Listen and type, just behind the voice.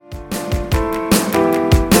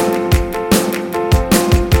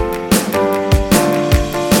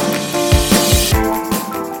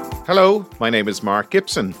Hello, my name is Mark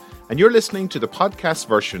Gibson, and you're listening to the podcast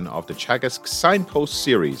version of the Teagasc Signpost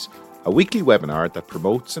series, a weekly webinar that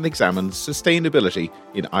promotes and examines sustainability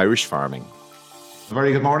in Irish farming. A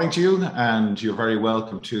very good morning to you, and you're very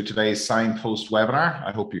welcome to today's Signpost webinar.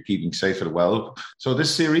 I hope you're keeping safe and well. So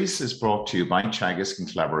this series is brought to you by Teagasc in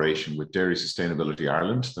collaboration with Dairy Sustainability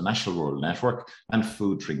Ireland, the National Rural Network, and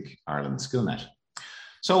Food Drink Ireland SkillNet.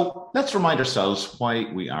 So let's remind ourselves why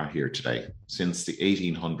we are here today. Since the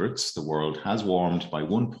 1800s, the world has warmed by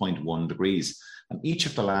 1.1 degrees, and each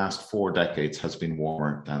of the last 4 decades has been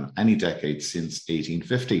warmer than any decade since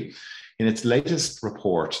 1850. In its latest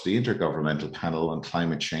report, the Intergovernmental Panel on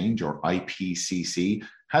Climate Change, or IPCC,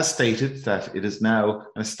 has stated that it is now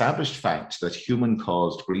an established fact that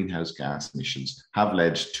human-caused greenhouse gas emissions have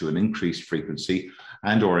led to an increased frequency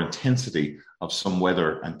and or intensity of some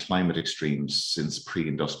weather and climate extremes since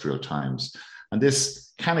pre-industrial times. And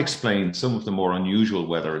this can explain some of the more unusual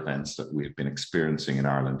weather events that we have been experiencing in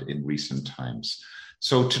Ireland in recent times.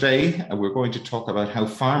 So today, we're going to talk about how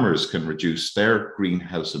farmers can reduce their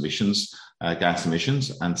greenhouse emissions, gas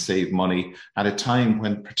emissions, and save money at a time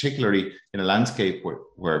when, particularly in a landscape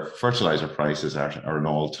where fertilizer prices are an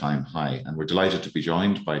all-time high. And we're delighted to be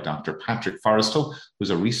joined by Dr. Patrick Forrestal, who's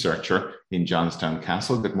a researcher in Johnstown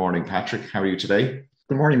Castle. Good morning, Patrick. How are you today?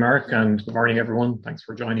 Good morning, Mark, and good morning, everyone. Thanks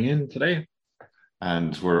for joining in today.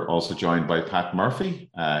 And we're also joined by Pat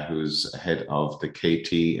Murphy, who's head of the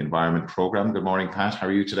KT Environment Programme. Good morning, Pat. How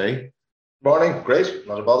are you today? Morning. Great.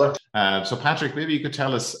 Not a bother. So, Patrick, maybe you could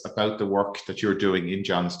tell us about the work that you're doing in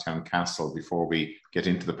Johnstown Castle before we get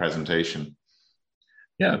into the presentation.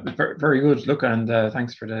 Yeah, very good. Look, and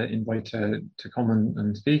thanks for the invite to come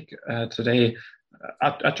and speak today.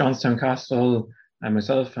 At Johnstown Castle,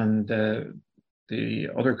 myself and the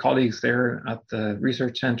other colleagues there at the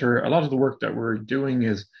research centre, a lot of the work that we're doing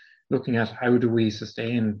is looking at how do we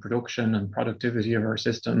sustain production and productivity of our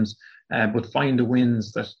systems, but find the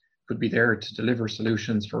wins that could be there to deliver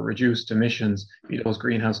solutions for reduced emissions, be those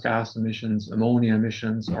greenhouse gas emissions, ammonia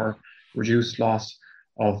emissions, or reduced loss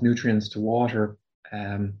of nutrients to water,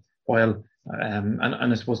 and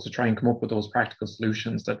I suppose to try and come up with those practical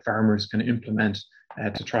solutions that farmers can implement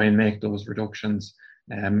to try and make those reductions.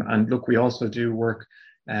 And look, we also do work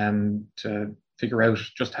to figure out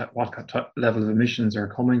just what level of emissions are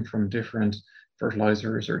coming from different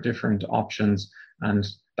fertilizers or different options, and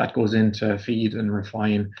that goes into feed and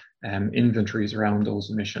refine inventories around those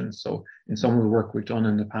emissions. So in some of the work we've done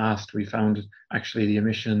in the past, we found actually the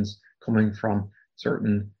emissions coming from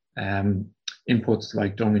certain inputs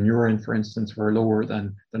like dung and urine, for instance, were lower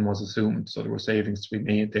than was assumed. So there were savings to be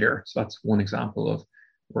made there. So that's one example of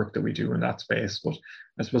work that we do in that space. But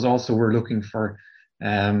I suppose also we're looking for,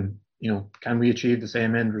 can we achieve the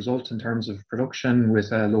same end result in terms of production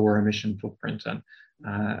with a lower emission footprint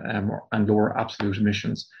and lower absolute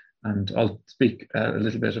emissions? And I'll speak a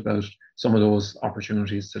little bit about some of those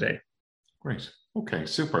opportunities today. Great. Okay,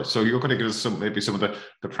 super. So you're going to give us some of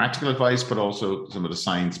the practical advice, but also some of the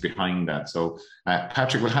science behind that. So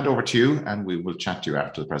Patrick, we'll hand over to you and we will chat to you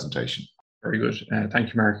after the presentation. Very good.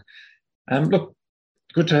 Thank you, Mark. Look,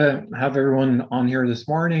 good to have everyone on here this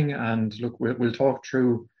morning. And look, we'll talk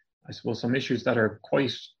through, I suppose, some issues that are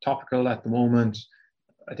quite topical at the moment.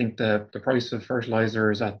 I think the price of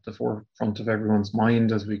fertilizer is at the forefront of everyone's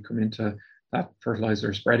mind as we come into that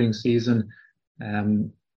fertilizer spreading season.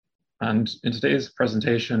 And in today's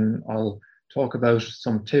presentation, I'll talk about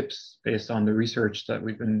some tips based on the research that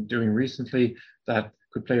we've been doing recently that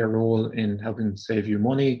could play a role in helping save you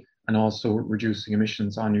money and also reducing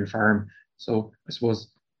emissions on your farm. So I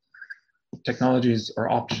suppose technologies or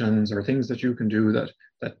options or things that you can do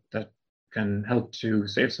that can help to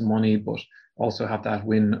save some money, but also have that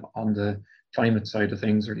win on the climate side of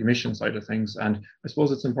things or the emission side of things. And I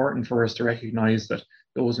suppose it's important for us to recognize that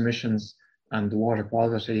those emissions and the water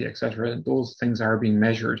quality, etc., those things are being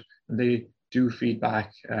measured and they do feed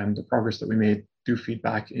back, the progress that we made do feed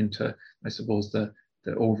back into, I suppose, the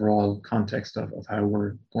overall context of how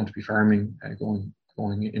we're going to be farming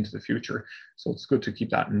going into the future. So it's good to keep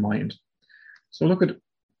that in mind. So look at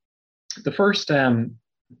the first thing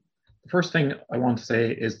I want to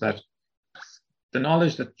say is that the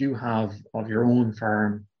knowledge that you have of your own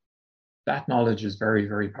farm, that knowledge is very,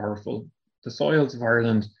 very powerful. The soils of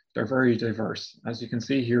Ireland, they're very diverse. As you can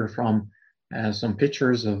see here from some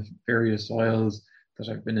pictures of various soils that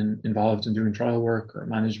I've been involved in doing trial work or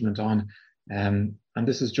management on, and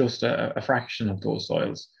this is just a fraction of those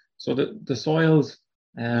soils. So the soils,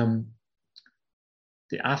 the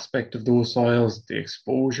aspect of those soils, the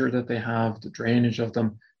exposure that they have, the drainage of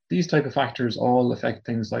them, these type of factors all affect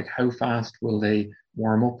things like how fast will they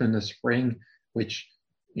warm up in the spring, which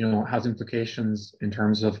has implications in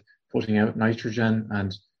terms of putting out nitrogen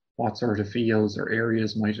and what sort of fields or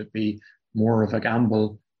areas might it be more of a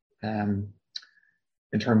gamble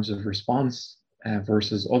in terms of response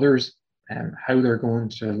versus others, how they're going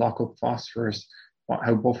to lock up phosphorus,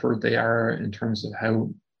 how buffered they are in terms of how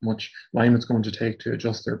much lime it's going to take to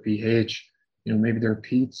adjust their pH. Maybe they're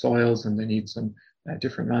peat soils and they need some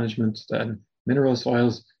different management than mineral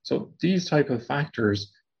soils. So these type of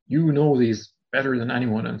factors, these better than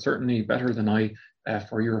anyone, and certainly better than I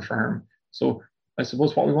for your farm. So I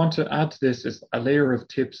suppose what we want to add to this is a layer of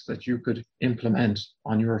tips that you could implement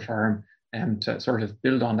on your farm to sort of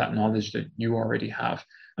build on that knowledge that you already have.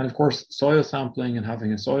 And of course, soil sampling and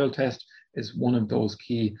having a soil test is one of those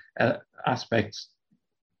key aspects,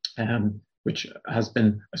 which has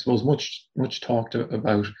been, I suppose, much talked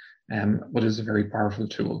about, but is a very powerful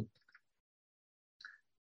tool.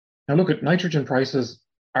 Now look, at nitrogen prices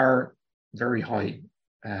are very high.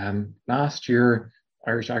 Last year,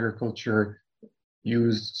 Irish agriculture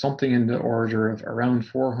used something in the order of around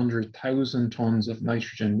 400,000 tons of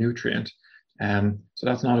nitrogen nutrient. So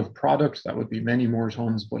that's not of product, that would be many more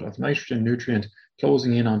tons, but of nitrogen nutrient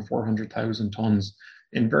closing in on 400,000 tons.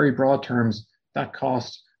 In very broad terms, that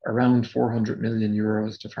cost around 400 million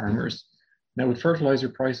euros to farmers. Now with fertilizer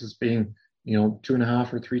prices being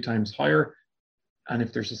 2.5 or 3 times higher, and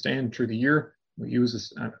if they're sustained through the year, we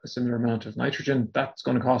use a similar amount of nitrogen, that's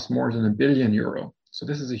going to cost more than €1 billion. So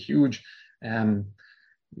this is a huge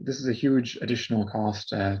additional cost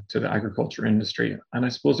to the agriculture industry. And I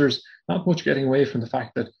suppose there's not much getting away from the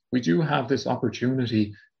fact that we do have this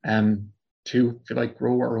opportunity to, if you like,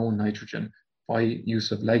 grow our own nitrogen by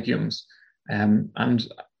use of legumes. And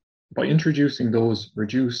by introducing those,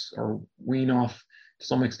 reduce or wean off to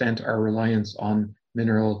some extent our reliance on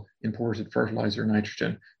mineral imported fertilizer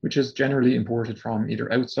nitrogen, which is generally imported from either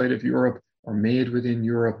outside of Europe or made within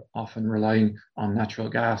Europe, often relying on natural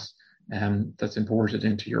gas that's imported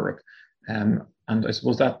into Europe. And I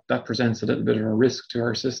suppose that presents a little bit of a risk to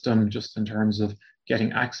our system just in terms of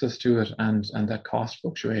getting access to it and that cost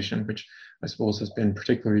fluctuation, which I suppose has been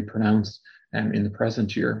particularly pronounced in the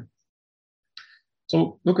present year.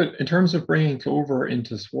 So look, in terms of bringing clover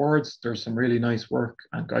into swards, there's some really nice work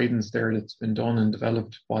and guidance there that's been done and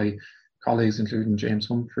developed by colleagues including James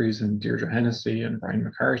Humphreys and Deirdre Hennessy and Brian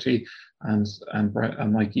McCarthy and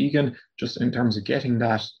Mike Egan, just in terms of getting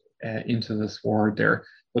that into the sward there.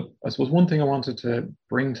 But I suppose one thing I wanted to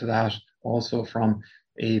bring to that also from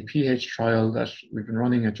a pH trial that we've been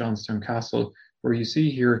running at Johnstown Castle, where you see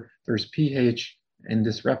here there's pH in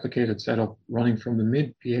this replicated setup running from the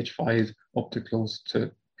mid pH 5 up to close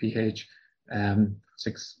to pH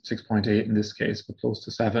 6.8 in this case, but close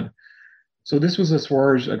to 7. So this was a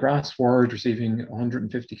grass sward receiving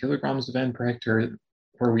 150 kilograms of N per hectare,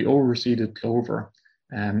 where we overseeded clover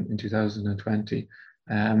in 2020.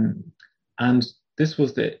 And this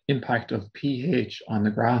was the impact of pH on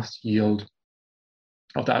the grass yield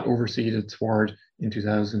of that overseeded sward in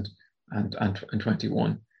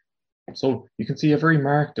 2021. So you can see a very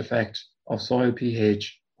marked effect of soil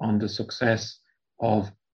pH on the success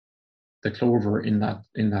of the clover in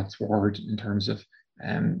that sward in terms of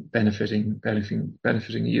benefiting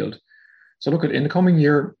yield. So look, in the coming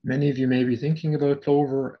year, many of you may be thinking about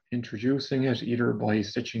clover, introducing it either by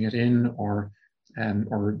stitching it in or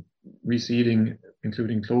reseeding,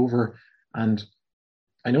 including clover. And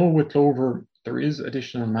I know with clover there is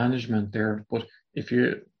additional management there, but if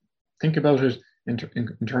you think about it in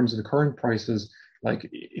terms of the current prices, like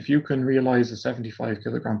if you can realize a 75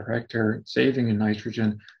 kilogram per hectare saving in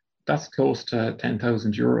nitrogen, that's close to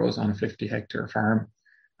 10,000 euros on a 50 hectare farm.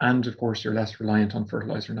 And of course, you're less reliant on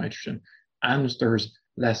fertilizer nitrogen, and there's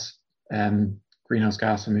less greenhouse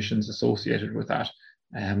gas emissions associated with that.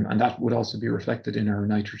 And that would also be reflected in our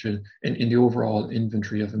nitrogen, in the overall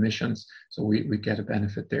inventory of emissions. So we get a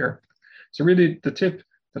benefit there. So really the tip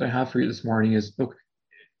that I have for you this morning is, look,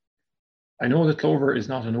 I know that clover is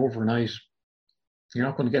not an overnight, you're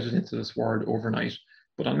not going to get it into the sward overnight,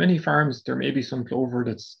 but on many farms, there may be some clover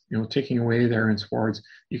that's ticking away there in swards.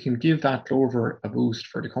 You can give that clover a boost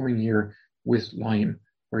for the coming year with lime,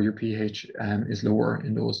 where your pH is lower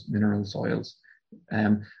in those mineral soils.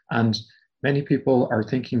 And many people are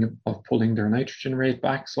thinking of pulling their nitrogen rate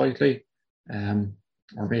back slightly,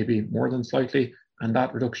 or maybe more than slightly, and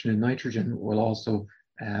that reduction in nitrogen will also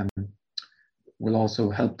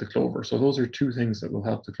help the clover. So those are two things that will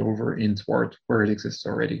help the clover in sward where it exists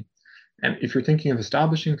already. And if you're thinking of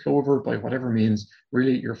establishing clover by whatever means,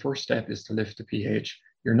 really your first step is to lift the pH.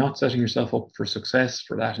 You're not setting yourself up for success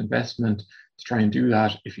for that investment to try and do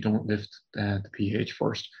that if you don't lift the pH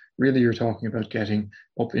first. Really, you're talking about getting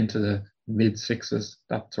up into the mid sixes,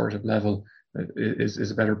 that sort of level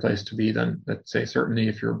is a better place to be than, let's say, certainly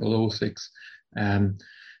if you're below 6,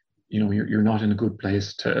 you're not in a good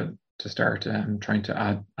place to start trying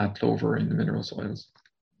to add clover in the mineral soils.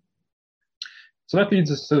 So that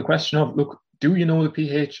leads us to the question of, look, do you know the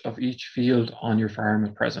pH of each field on your farm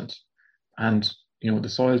at present? And the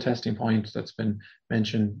soil testing point that's been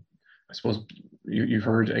mentioned, I suppose you've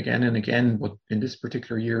heard again and again, but in this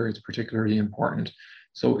particular year, it's particularly important.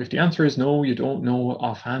 So if the answer is no, you don't know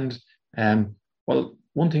offhand, well,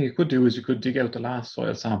 one thing you could do is you could dig out the last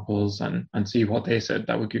soil samples and see what they said.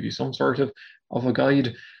 That would give you some sort of a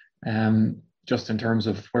guide, just in terms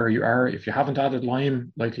of where you are. If you haven't added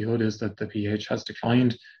lime, likelihood is that the pH has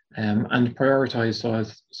declined, and prioritize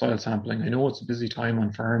soil sampling. I know it's a busy time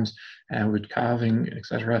on farms with calving,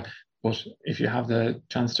 etc. But if you have the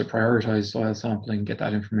chance to prioritize soil sampling, get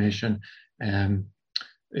that information,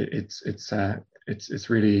 it's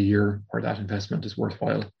really a year where that investment is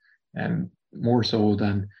worthwhile, more so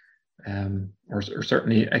than, or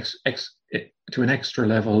certainly to an extra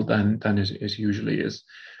level than it usually is.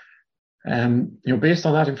 Based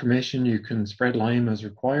on that information, you can spread lime as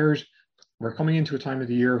required. We're coming into a time of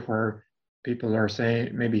the year where people are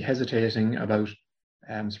maybe hesitating about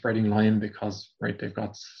spreading lime because, right, they've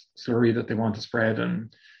got slurry that they want to spread,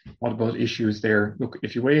 and what about issues there? Look,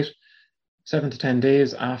 if you wait 7 to 10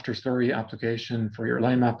 days after slurry application for your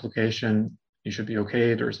lime application, you should be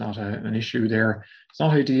okay. There's not an issue there. It's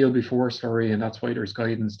not ideal before slurry, and that's why there's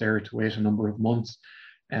guidance there to wait a number of months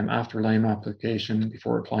after lime application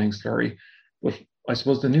before applying slurry. But I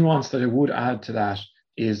suppose the nuance that I would add to that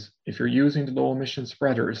is, if you're using the low emission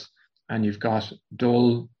spreaders and you've got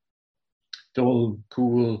dull,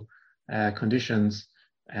 cool conditions,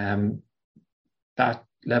 that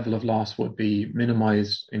level of loss would be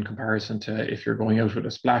minimized in comparison to if you're going out with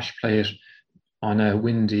a splash plate on a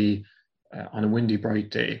windy, bright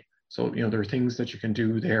day. So, there are things that you can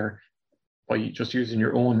do there by just using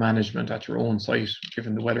your own management at your own site,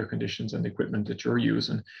 given the weather conditions and the equipment that you're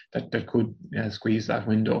using, that could squeeze that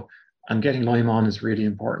window. And getting lime on is really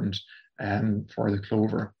important for the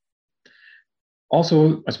clover.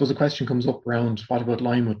 Also, I suppose the question comes up around, what about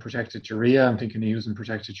lime with protected urea? I'm thinking of using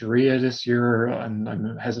protected urea this year, and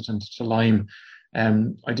I'm hesitant to lime.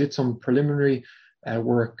 I did some preliminary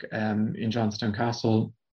work in Johnstown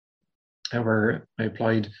Castle, where I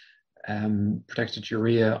applied protected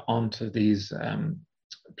urea onto these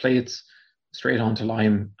plates, straight onto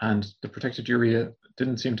lime, and the protected urea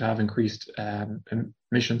didn't seem to have increased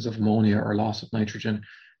emissions of ammonia or loss of nitrogen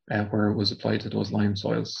where it was applied to those lime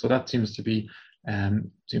soils. So that seems to be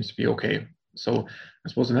okay. So I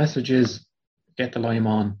suppose the message is, get the lime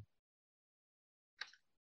on.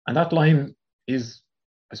 And that lime is,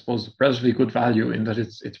 I suppose, relatively good value in that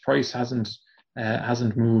its price hasn't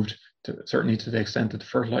moved, certainly to the extent that the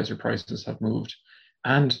fertilizer prices have moved.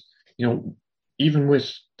 And even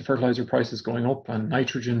with the fertilizer prices going up and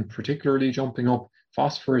nitrogen particularly jumping up,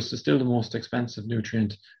 phosphorus is still the most expensive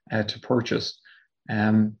nutrient to purchase.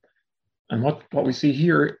 And what we see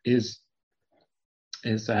here is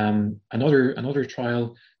another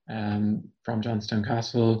trial from Johnstown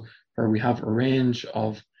Castle, where we have a range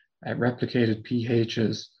of replicated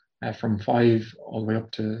pHs from 5 all the way up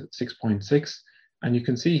to 6.6. And you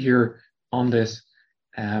can see here on this,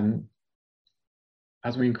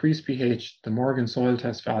 as we increase pH, the Morgan soil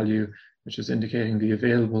test value, which is indicating the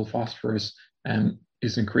available phosphorus,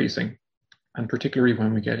 is increasing, and particularly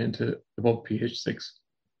when we get into above pH 6.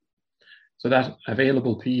 So that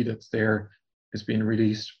available P that's there is being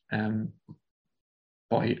released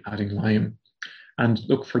by adding lime. And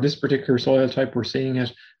look, for this particular soil type, we're seeing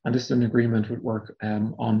it, and this is in agreement with work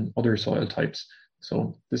on other soil types.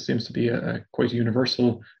 So this seems to be a quite a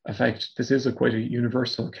universal effect. This is quite a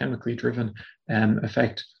universal chemically driven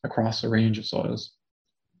effect across a range of soils.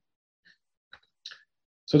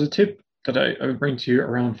 So the tip that I would bring to you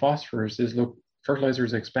around phosphorus is, look, fertilizer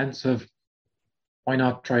is expensive. Why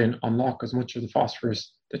not try and unlock as much of the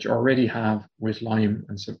phosphorus that you already have with lime,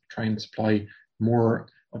 and so try and supply more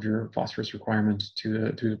of your phosphorus requirement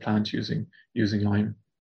to the plant using lime.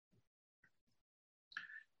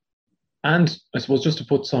 And I suppose just to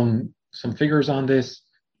put some figures on this,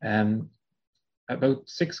 about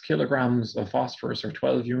 6 kilograms of phosphorus, or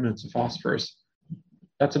 12 units of phosphorus,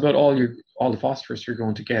 that's about all the phosphorus you're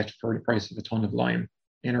going to get for the price of a ton of lime,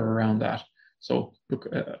 in or around that. So look,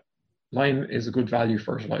 lime is a good value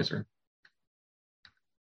fertilizer.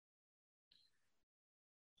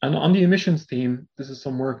 And on the emissions theme, this is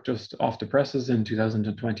some work just off the presses in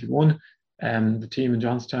 2021. The team in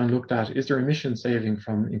Johnstown looked at, is there emission saving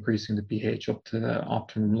from increasing the pH up to the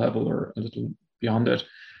optimum level or a little beyond it?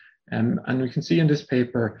 And we can see in this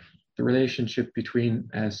paper the relationship between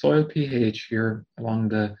soil pH here along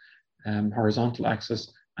the horizontal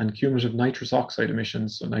axis and cumulative nitrous oxide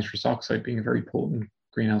emissions, so nitrous oxide being a very potent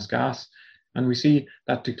greenhouse gas. And we see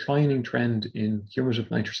that declining trend in cumulative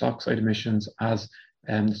nitrous oxide emissions as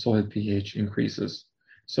the soil pH increases.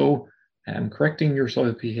 So correcting your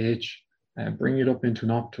soil pH, bringing it up into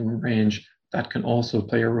an optimum range, that can also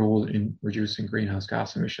play a role in reducing greenhouse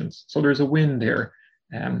gas emissions. So there's a win there.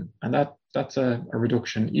 And that's a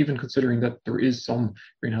reduction, even considering that there is some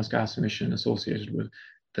greenhouse gas emission associated with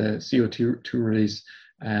the CO2 release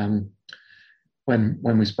when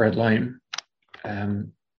we spread lime.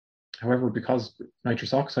 However, because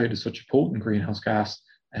nitrous oxide is such a potent greenhouse gas,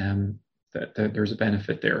 that there's a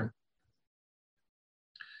benefit there.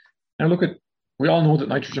 Now we all know that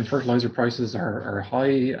nitrogen fertilizer prices are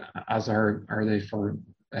high, as are they for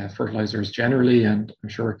fertilizers generally, and I'm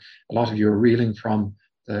sure a lot of you are reeling from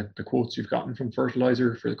the quotes you've gotten from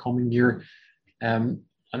fertilizer for the coming year. And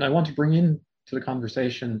I want to bring into the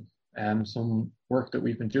conversation some work that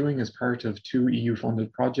we've been doing as part of 2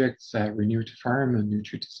 EU-funded projects, Renew to Farm and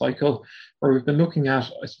Nutri to Cycle, where we've been looking at,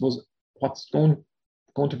 I suppose, what's going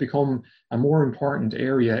to become a more important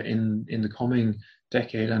area in the coming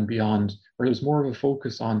decade and beyond, where there's more of a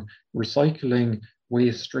focus on recycling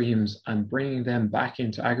waste streams and bringing them back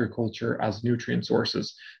into agriculture as nutrient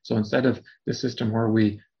sources. So instead of the system where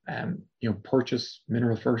we purchase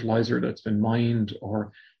mineral fertilizer that's been mined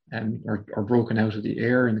or broken out of the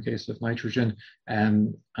air in the case of nitrogen,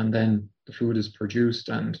 and then the food is produced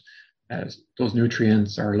and those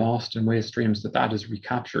nutrients are lost in waste streams, that is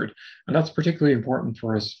recaptured. And that's particularly important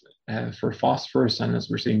for us for phosphorus, and as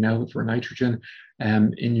we're seeing now for nitrogen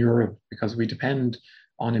in Europe, because we depend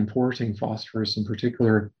on importing phosphorus in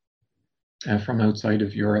particular from outside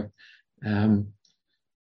of Europe.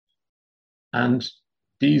 And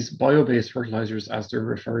these bio-based fertilizers, as they're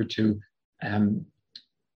referred to,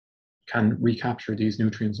 can recapture these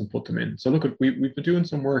nutrients and put them in. So look, we've been doing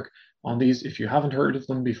some work on these. If you haven't heard of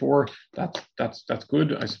them before, that's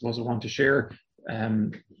good. I suppose I want to share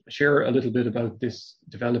a little bit about this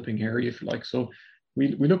developing area, if you like. So we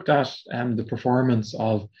looked at the performance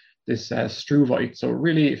of this struvite. So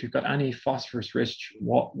really, if you've got any phosphorus-rich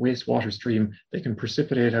wastewater stream, they can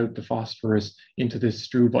precipitate out the phosphorus into this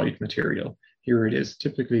struvite material. Here it is,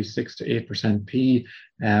 typically 6 to 8% P,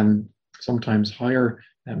 sometimes higher,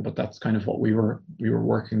 but that's kind of what we were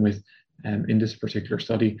working with in this particular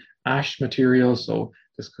study. Ash material, so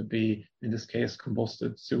this could be, in this case,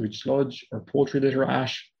 combusted sewage sludge or poultry litter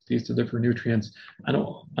ash. These deliver nutrients, and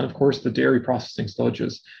of course the dairy processing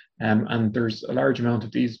sludges. And there's a large amount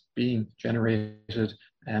of these being generated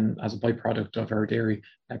as a byproduct of our dairy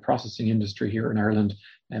processing industry here in Ireland.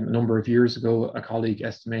 A number of years ago, a colleague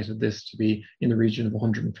estimated this to be in the region of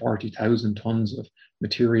 140,000 tons of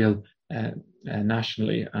material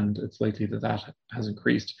nationally, and it's likely that has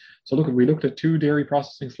increased. So look, we looked at 2 dairy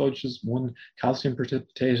processing sludges, one calcium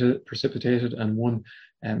precipitated and one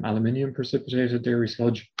aluminium precipitated dairy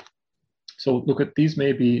sludge. So look, at these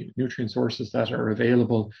may be nutrient sources that are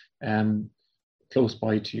available close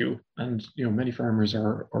by to you, and many farmers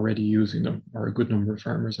are already using them, or a good number of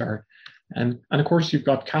farmers are. And of course, you've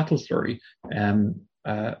got cattle slurry,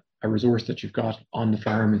 a resource that you've got on the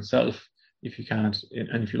farm itself. If you can't,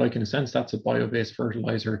 and if you like, in a sense, that's a bio-based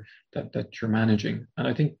fertilizer that you're managing. And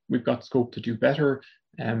I think we've got scope to do better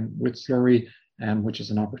with slurry, which is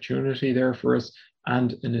an opportunity there for us.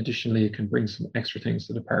 And additionally, it can bring some extra things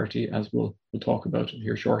to the party, as we'll talk about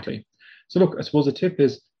here shortly. So look, I suppose the tip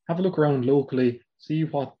is have a look around locally, see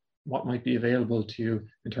what might be available to you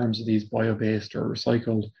in terms of these bio-based or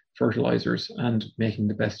recycled fertilizers, and making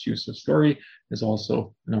the best use of slurry is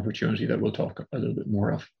also an opportunity that we'll talk a little bit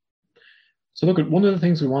more of. So look, one of the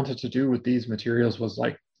things we wanted to do with these materials was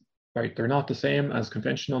right, they're not the same as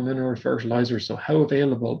conventional mineral fertilizers, so how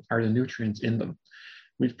available are the nutrients in them?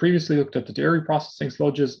 We've previously looked at the dairy processing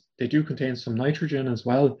sludges. They do contain some nitrogen as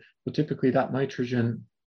well, but typically that nitrogen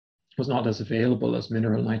was not as available as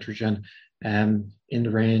mineral nitrogen, in the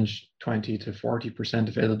range 20 to 40%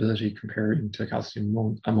 availability compared to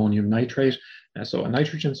calcium ammonium nitrate. So a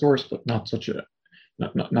nitrogen source, but not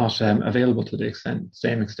available to the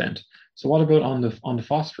same extent. So what about on the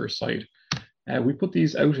phosphorus side? We put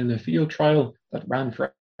these out in a field trial that ran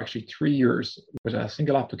for actually 3 years with a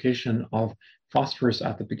single application of phosphorus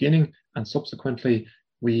at the beginning, and subsequently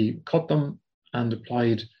we cut them and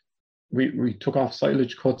applied, we took off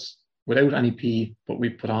silage cuts without any P, but we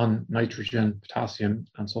put on nitrogen, potassium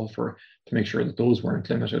and sulfur to make sure that those weren't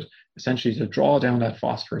limited, essentially to draw down that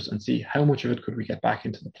phosphorus and see how much of it could we get back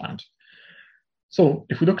into the plant. So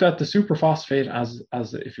if we looked at the superphosphate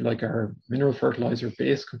as if you like, our mineral fertilizer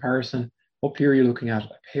base comparison, up here you're looking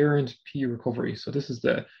at apparent P recovery. So this is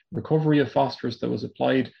the recovery of phosphorus that was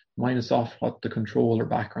applied minus off what the control or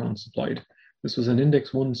background supplied. This was an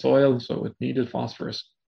index 1 soil, so it needed phosphorus.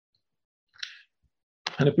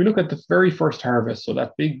 And if we look at the very first harvest, so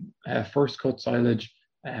that big first cut silage,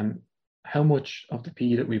 how much of the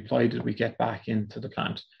P that we applied did we get back into the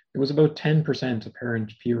plant? It was about 10%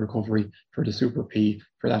 apparent P recovery for the Super P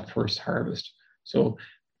for that first harvest. So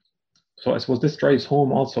I suppose this drives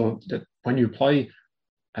home also that when you apply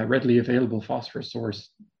a readily available phosphorus source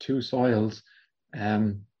to soils,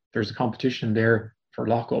 there's a competition there for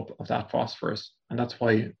lockup of that phosphorus. And that's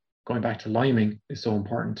why going back to liming is so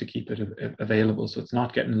important to keep it available, so it's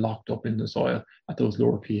not getting locked up in the soil at those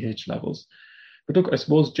lower pH levels. But look, I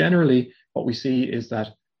suppose generally what we see is that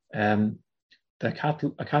a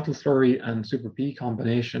cattle slurry and Super P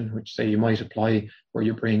combination, which say you might apply where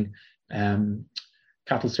you bring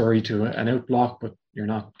cattle slurry to an outblock, but you're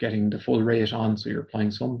not getting the full rate on, so you're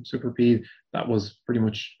applying some Super P, that was pretty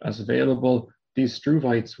much as available. These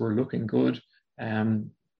struvites were looking good.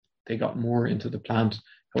 They got more into the plant.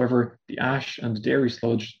 However, the ash and the dairy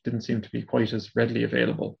sludge didn't seem to be quite as readily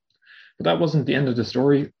available. But that wasn't the end of the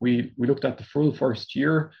story. We looked at the full first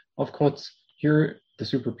year of cuts. Here, the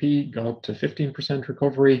Super P got up to 15%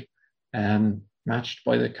 recovery, matched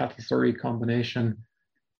by the cattle slurry combination.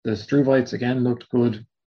 The struvites again looked good.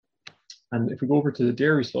 And if we go over to the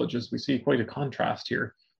dairy sludges, we see quite a contrast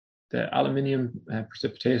here. The aluminium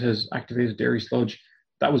precipitated activated dairy sludge,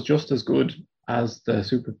 that was just as good as the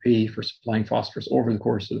Super P for supplying phosphorus over the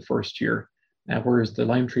course of the first year, whereas the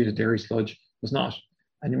lime-treated dairy sludge was not.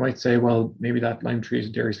 And you might say, well, maybe that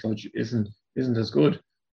lime-treated dairy sludge isn't as good.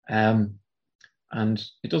 And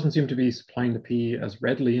it doesn't seem to be supplying the P as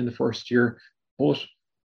readily in the first year, but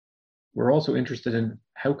we're also interested in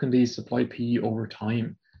how can these supply P over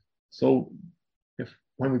time. So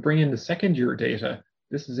when we bring in the second year data,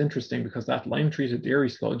 this is interesting because that lime-treated dairy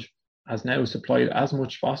sludge has now supplied as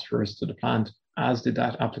much phosphorus to the plant as did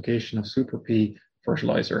that application of Super P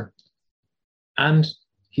fertilizer. And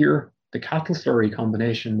here, the cattle slurry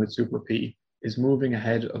combination with Super P is moving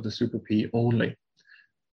ahead of the Super P only.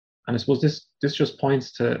 And I suppose this just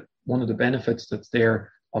points to one of the benefits that's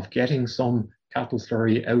there of getting some cattle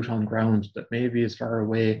slurry out on ground that maybe is far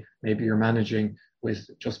away, maybe you're managing with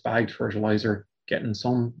just bagged fertilizer, getting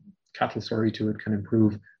some cattle slurry to it can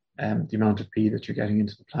improve the amount of P that you're getting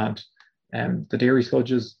into the plant. The dairy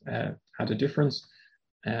sludges had a difference.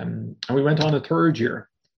 And we went on a third year.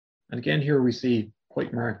 And again, here we see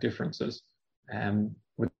quite marked differences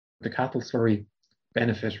with the cattle slurry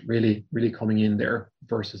benefit really coming in there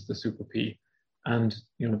versus the Super P. And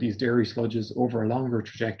these dairy sludges over a longer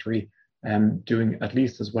trajectory doing at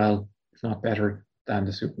least as well, if not better, than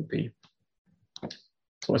the Super P.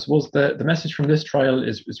 So I suppose the message from this trial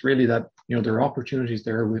is really that there are opportunities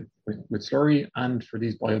there with slurry and for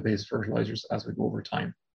these bio-based fertilizers as we go over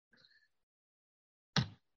time.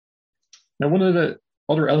 Now, one of the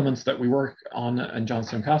other elements that we work on in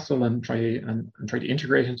Johnstone Castle and try to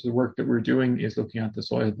integrate into the work that we're doing is looking at the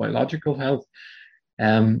soil biological health.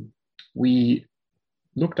 We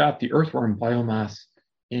looked at the earthworm biomass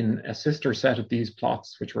in a sister set of these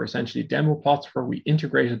plots, which were essentially demo plots where we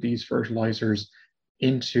integrated these fertilizers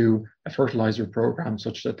into a fertilizer program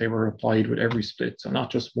such that they were applied with every split, so not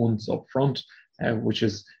just once up front, which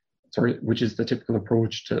is the typical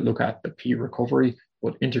approach to look at the P recovery,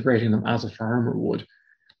 but integrating them as a farmer would.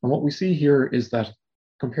 And what we see here is that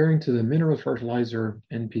comparing to the mineral fertilizer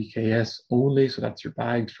NPKS only, so that's your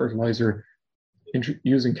bagged fertilizer,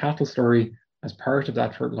 using cattle slurry as part of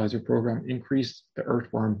that fertilizer program increased the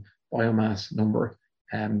earthworm biomass number,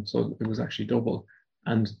 so it was actually double.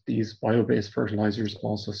 And these bio-based fertilizers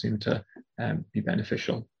also seem to be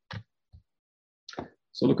beneficial.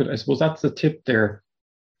 So look, I suppose that's the tip there.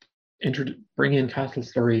 Bring in cattle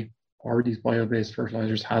slurry or these bio-based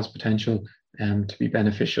fertilizers has potential to be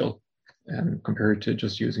beneficial compared to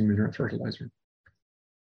just using mineral fertilizer.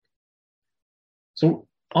 So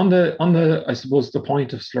on the I suppose the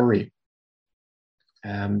point of slurry,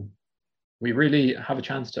 we really have a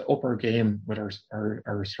chance to up our game with our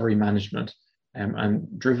slurry management. And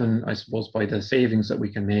driven, I suppose, by the savings that we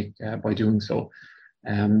can make by doing so.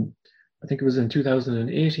 I think it was in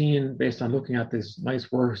 2018, based on looking at this nice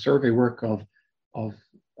survey work of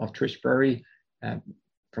Trish Berry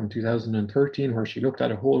from 2013, where she looked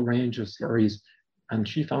at a whole range of slurries, and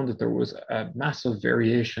she found that there was a massive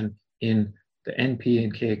variation in the NP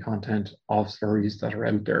and K content of slurries that are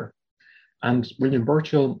out there. And William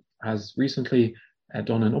Burchell has recently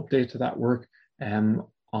done an update to that work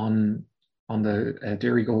on on the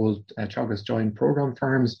Dairygold Teagasc Joint Programme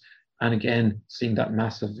farms, and again seeing that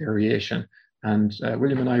massive variation. And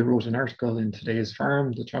William and I wrote an article in Today's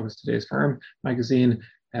Farm, the Teagasc Today's Farm magazine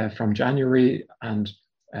from January, and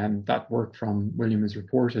that work from William is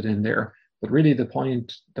reported in there. But really the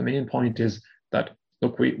main point is that,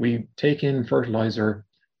 look, we take in fertilizer,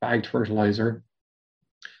 bagged fertilizer.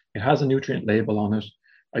 It has a nutrient label on it.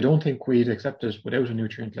 I don't think we'd accept it without a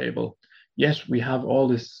nutrient label. Yet we have all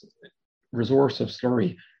this resource of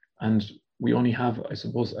slurry, and we only have, I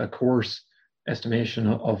suppose, a coarse estimation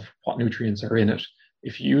of what nutrients are in it.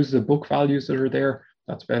 If you use the book values that are there,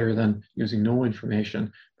 that's better than using no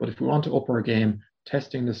information. But if we want to up our game,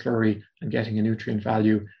 testing the slurry and getting a nutrient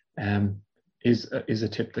value is a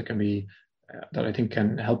tip that can be that I think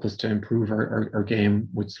can help us to improve our game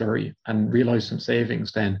with slurry and realize some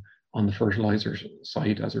savings then on the fertilizer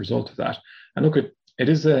side as a result of that. And look, it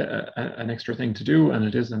is an extra thing to do, and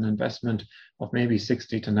it is an investment of maybe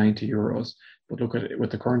 60 to 90 euros. But look at it,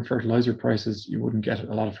 with the current fertilizer prices, you wouldn't get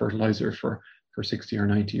a lot of fertilizer for 60 or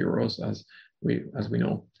 90 euros, as we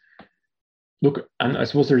know. Look, and I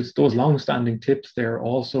suppose there's those long-standing tips there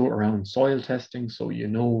also around soil testing, so you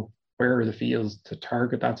know where are the fields to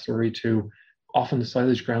target that slurry to. Often the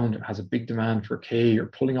silage ground has a big demand for K. You're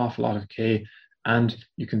pulling off a lot of K, and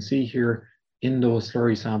you can see here in those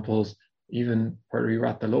slurry samples, even whether you're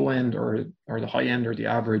at the low end or the high end or the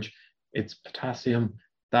average, it's potassium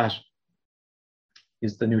that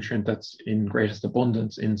is the nutrient that's in greatest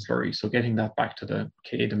abundance in slurry. So getting that back to the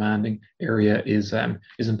K demanding area is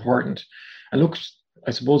important. And look,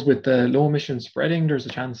 I suppose with the low emission spreading, there's a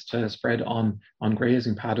chance to spread on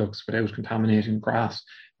grazing paddocks without contaminating grass,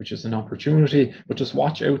 which is an opportunity. But just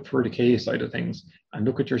watch out for the K side of things and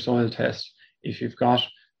look at your soil test. If you've got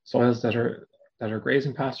soils that are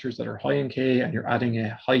grazing pastures that are high in K and you're adding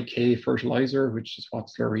a high K fertilizer, which is what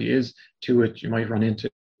slurry is, to it, you might run into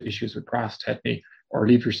issues with grass tetany or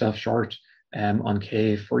leave yourself short on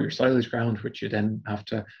K for your silage ground, which you then have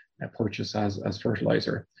to purchase as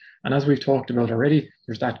fertilizer. And as we've talked about already,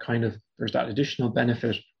 there's that additional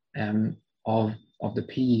benefit of the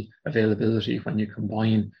P availability when you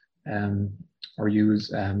combine or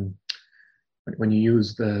use when you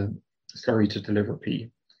use the slurry to deliver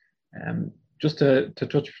P. Just to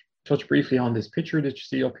touch briefly on this picture that you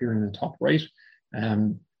see up here in the top right,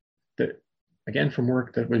 again from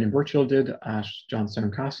work that William Burchell did at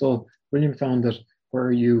Johnstown Castle, William found that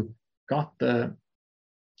where you got the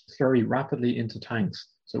slurry rapidly into tanks,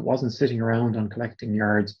 so it wasn't sitting around on collecting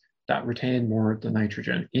yards, that retained more of the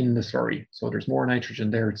nitrogen in the slurry. So there's more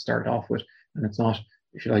nitrogen there to start off with, and it's not,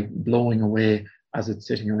 if you like, blowing away as it's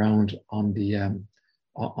sitting around on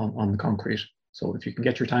the concrete. So if you can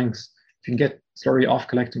get your tanks, if you can get slurry off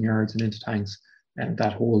collecting yards and into tanks, and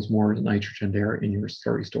that holds more of the nitrogen there in your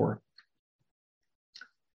slurry store.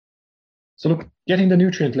 So look, getting the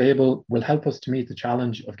nutrient label will help us to meet the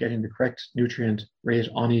challenge of getting the correct nutrient rate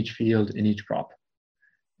on each field in each crop.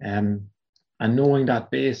 And knowing that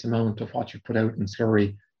base amount of what you put out in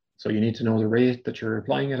slurry, so you need to know the rate that you're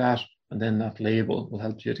applying it at, and then that label will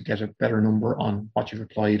help you to get a better number on what you've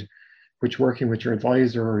applied, which, working with your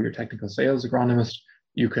advisor or your technical sales agronomist,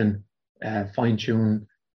 you can fine-tune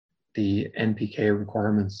the NPK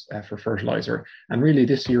requirements for fertilizer. And really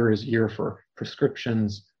this year is a year for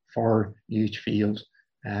prescriptions for each field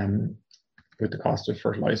with the cost of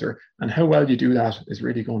fertilizer. And how well you do that is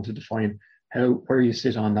really going to define where you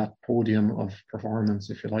sit on that podium of performance,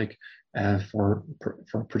 if you like, for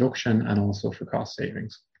production and also for cost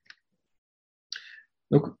savings.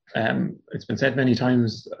 Look, it's been said many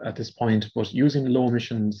times at this point, but using the low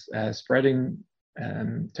emissions spreading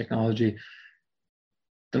technology,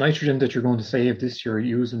 the nitrogen that you're going to save this year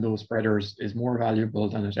using those spreaders is more valuable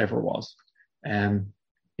than it ever was.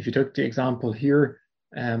 If you took the example here,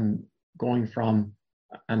 going from,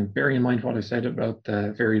 and bearing in mind what I said about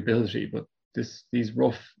the variability, but these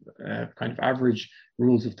rough kind of average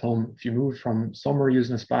rules of thumb, if you move from summer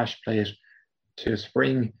using a splash plate to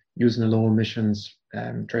spring using a low emissions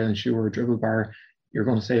trail and shoe or dribble bar, you're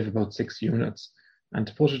going to save about 6 units. And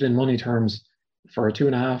to put it in money terms, for a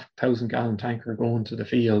 2,500 gallon tanker going to the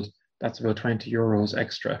field, that's about 20 euros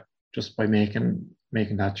extra just by making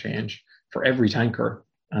that change for every tanker.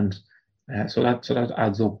 And so that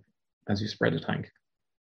adds up as you spread a tank.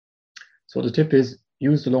 So the tip is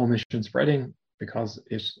use the low emission spreading because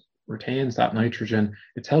it retains that nitrogen.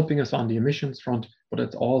 It's helping us on the emissions front, but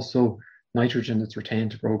it's also nitrogen that's retained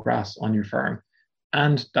to grow grass on your farm.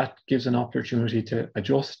 And that gives an opportunity to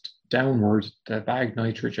adjust downward the bagged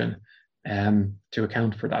nitrogen to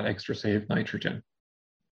account for that extra saved nitrogen.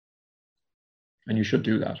 And you should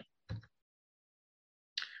do that.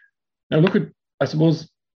 Now look at, I suppose,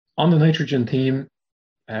 on the nitrogen theme,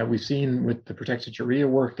 we've seen with the protected urea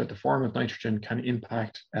work that the form of nitrogen can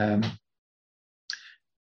impact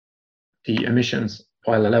the emissions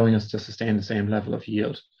while allowing us to sustain the same level of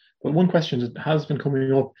yield. But one question that has been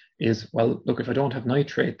coming up is, well, look, if I don't have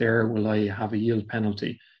nitrate there, will I have a yield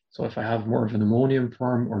penalty? So if I have more of an ammonium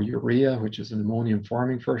form, or urea, which is an ammonium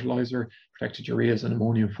forming fertilizer, protected urea is an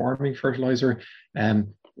ammonium forming fertilizer,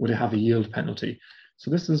 would it have a yield penalty?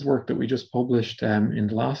 So this is work that we just published in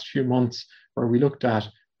the last few months, where we looked at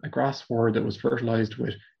a grass sward that was fertilized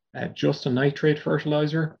with just a nitrate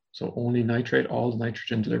fertilizer, so only nitrate, all the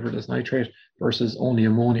nitrogen delivered as nitrate, versus only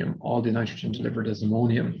ammonium, all the nitrogen delivered as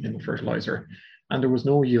ammonium in the fertilizer. And there was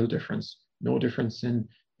no yield difference, no difference in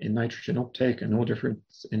nitrogen uptake, and no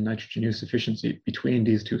difference in nitrogen use efficiency between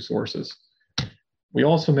these two sources. We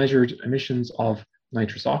also measured emissions of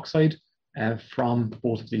nitrous oxide from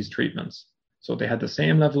both of these treatments. So they had the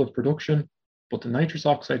same level of production, but the nitrous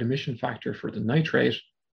oxide emission factor for the nitrate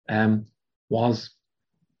was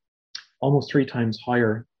almost 3 times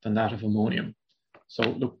higher than that of ammonium. So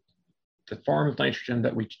look, the form of nitrogen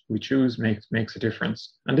that we choose makes a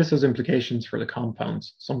difference. And this has implications for the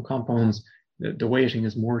compounds. Some compounds, the weighting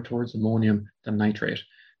is more towards ammonium than nitrate.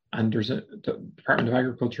 And the Department of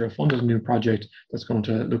Agriculture have funded a new project that's going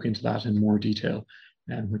to look into that in more detail,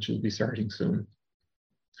 which will be starting soon.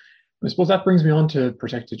 I suppose that brings me on to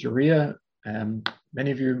protected urea.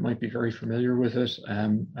 Many of you might be very familiar with it,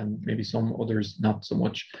 and maybe some others not so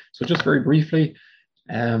much. So just very briefly,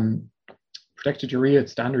 protected urea,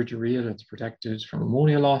 it's standard urea that's protected from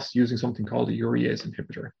ammonia loss using something called a urease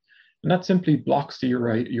inhibitor. And that simply blocks the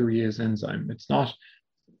urease enzyme. It's not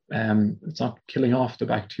killing off the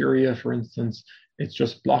bacteria, for instance. It's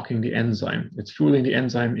just blocking the enzyme. It's fooling the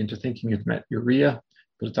enzyme into thinking it met urea,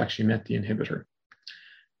 but it's actually met the inhibitor.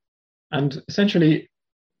 And essentially,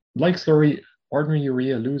 like slurry, ordinary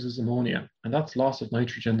urea loses ammonia, and that's loss of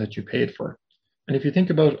nitrogen that you paid for. And if you think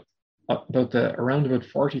about around about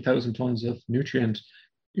 40,000 tons of nutrient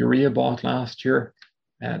urea bought last year,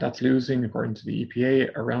 that's losing, according to the EPA,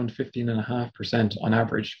 around 15.5% on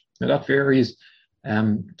average. Now that varies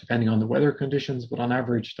depending on the weather conditions, but on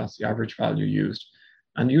average, that's the average value used.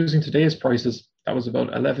 And using today's prices, that was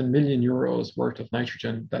about 11 million euros worth of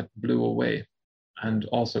nitrogen that blew away and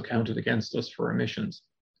also counted against us for emissions.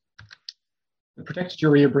 The protected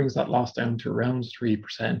urea brings that loss down to around 3%,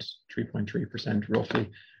 3.3%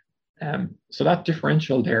 roughly. So that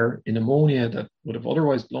differential there in ammonia that would have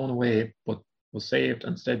otherwise blown away but was saved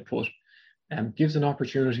and instead put, gives an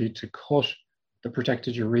opportunity to cut the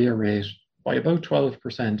protected urea rate by about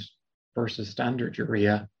 12% versus standard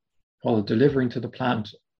urea, while delivering to the plant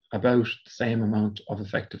about the same amount of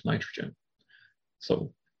effective nitrogen.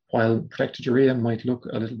 So while protected urea might look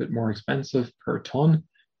a little bit more expensive per ton,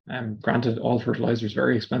 granted all fertilizer is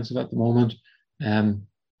very expensive at the moment,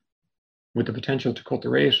 with the potential to cut the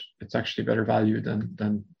rate, it's actually better value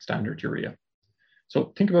than standard urea.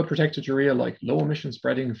 So think about protected urea like low emission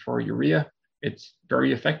spreading for urea. It's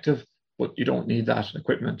very effective, but you don't need that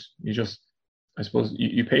equipment. You just, I suppose,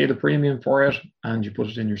 you pay the premium for it and you put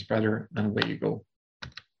it in your spreader and away you go.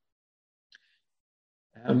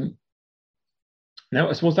 Now,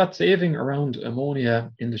 I suppose that saving around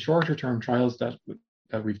ammonia in the shorter term trials that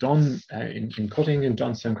we've done in Cutting in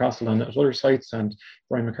Johnstown Castle and at other sites, and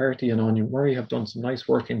Brian McCarthy and Anya Murray have done some nice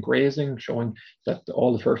work in grazing, showing that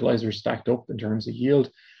all the fertilizers stacked up in terms of yield.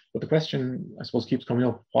 But the question, I suppose, keeps coming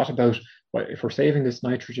up, what about, if we're saving this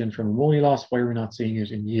nitrogen from ammonia loss, why are we not seeing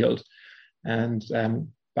it in yield? And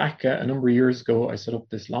back a number of years ago, I set up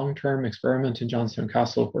this long-term experiment in Johnstown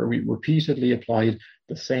Castle where we repeatedly applied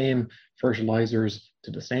the same fertilizers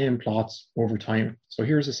to the same plots over time. So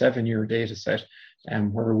here's a 7-year data set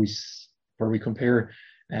where we compare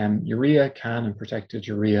urea, CAN, and protected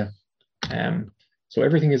urea. So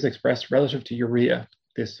everything is expressed relative to urea,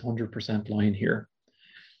 this 100% line here.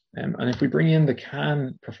 And if we bring in the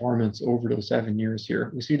CAN performance over those 7 years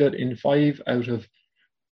here, we see that in 5 out of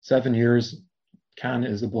 7 years, CAN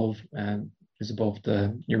is above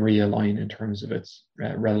the urea line in terms of its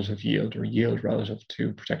relative yield, or yield relative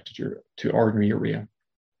to ordinary urea.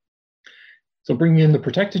 So bringing in the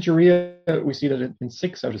protected urea, we see that in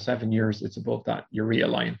 6 out of 7 years, it's above that urea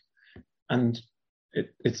line. And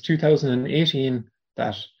it's 2018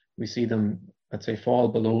 that we see them, let's say, fall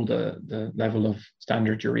below the level of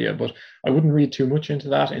standard urea. But I wouldn't read too much into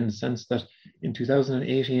that, in the sense that in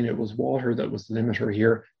 2018, it was water that was the limiter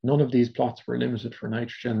here. None of these plots were limited for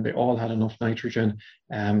nitrogen. They all had enough nitrogen.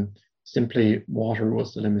 Simply water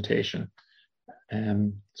was the limitation.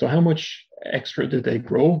 So how much extra did they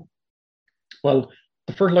grow? Well,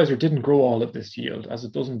 the fertilizer didn't grow all of this yield, as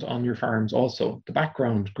it doesn't on your farms also. The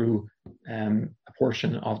background grew a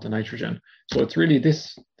portion of the nitrogen. So it's really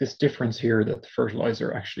this difference here that the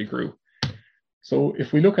fertilizer actually grew. So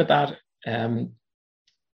if we look at that, that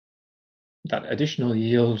additional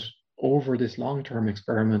yield over this long-term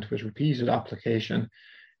experiment with repeated application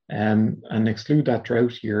and exclude that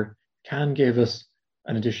drought year, can give us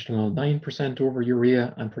an additional 9% over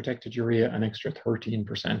urea, and protected urea an extra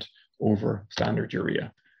 13% over standard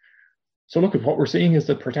urea. So look, at what we're seeing is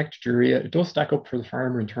that protected urea, it does stack up for the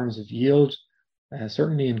farmer in terms of yield,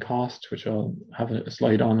 certainly in cost, which I'll have a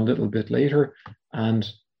slide on a little bit later, and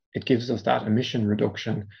it gives us that emission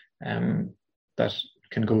reduction that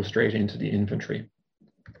can go straight into the inventory.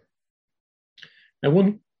 Now,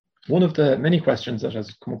 one of the many questions that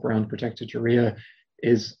has come up around protected urea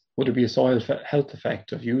is, would there be a soil health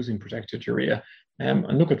effect of using protected urea? And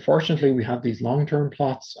look, unfortunately, we have these long-term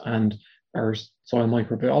plots, and our soil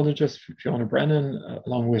microbiologist, Fiona Brennan,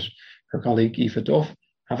 along with her colleague Aoife Duff,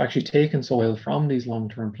 have actually taken soil from these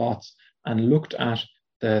long-term plots and looked at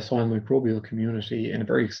the soil microbial community in a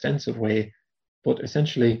very extensive way, but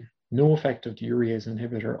essentially no effect of the urease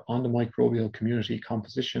inhibitor on the microbial community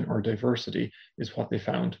composition or diversity is what they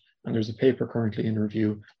found. And there's a paper currently in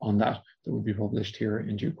review on that will be published here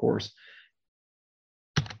in due course.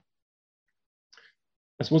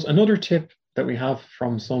 I suppose another tip that we have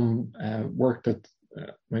from some work that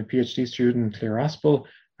my PhD student Claire Aspel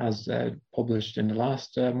has published in the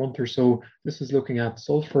last month or so. This is looking at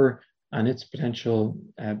sulfur and its potential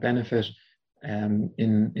benefit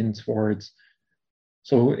in swards.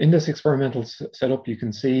 So in this experimental setup, you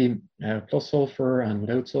can see plus sulfur and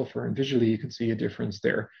without sulfur, and visually you can see a difference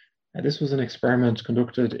there. This was an experiment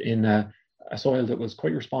conducted in a soil that was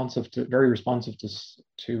quite responsive to, very responsive to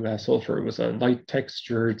sulfur. It was a light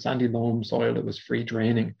textured sandy loam soil that was free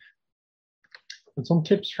draining. And some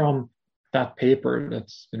tips from that paper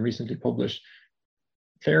that's been recently published.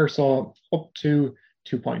 Claire saw up to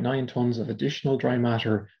 2.9 tons of additional dry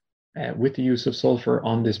matter with the use of sulfur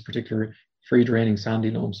on this particular free draining sandy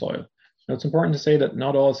loam soil. Now, it's important to say that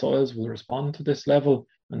not all soils will respond to this level,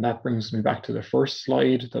 and that brings me back to the first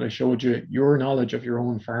slide that I showed you. Your knowledge of your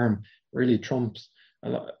own farm really trumps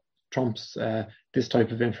this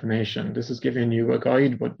type of information. This is giving you a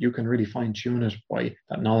guide, but you can really fine tune it by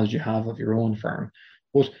that knowledge you have of your own farm.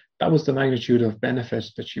 But that was the magnitude of benefit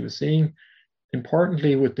that she was seeing.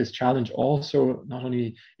 Importantly, with this challenge also, not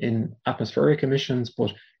only in atmospheric emissions,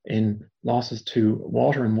 but in losses to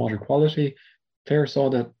water and water quality, Claire saw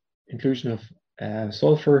that inclusion of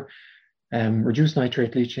sulfur reduced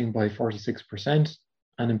nitrate leaching by 46%,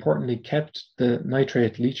 and importantly kept the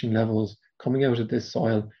nitrate leaching levels coming out of this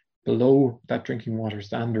soil below that drinking water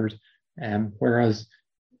standard, whereas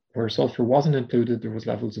where sulfur wasn't included, there was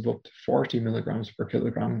levels of up to 40 milligrams per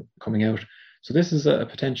kilogram coming out. So this is a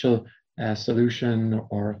potential solution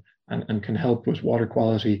and can help with water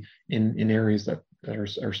quality in areas that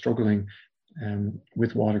are struggling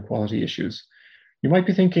with water quality issues. You might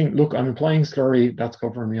be thinking, look, I'm applying slurry, that's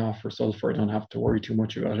covering me off for sulfur, I don't have to worry too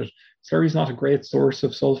much about it. Slurry is not a great source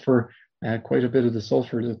of sulfur. Quite a bit of the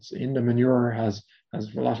sulfur that's in the manure has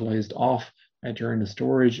volatilized off during the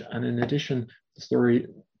storage, and in addition,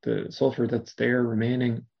 the sulfur that's there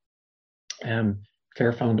remaining,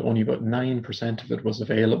 Claire found only about 9% of it was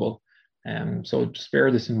available. So just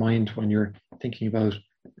bear this in mind when you're thinking about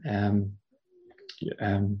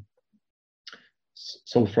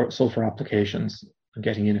sulfur applications and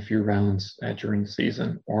getting in a few rounds during the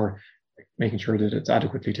season, or making sure that it's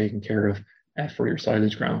adequately taken care of for your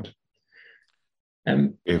silage ground.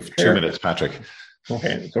 We have 2 minutes, Patrick.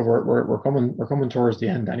 Okay, so we're coming towards the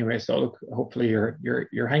end anyway. So look, hopefully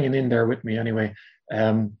you're hanging in there with me anyway.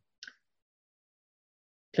 Claire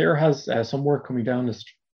has some work coming down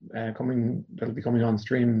that'll be coming on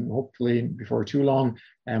stream hopefully before too long,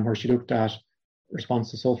 where she looked at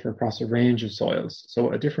response to sulfur across a range of soils.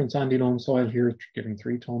 So a different sandy loam soil here giving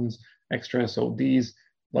 3 tons extra. So these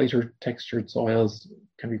lighter textured soils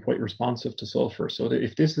can be quite responsive to sulfur. So that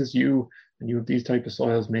if this is you and you have these type of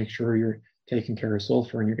soils, make sure you're taking care of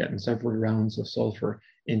sulfur and you're getting several rounds of sulfur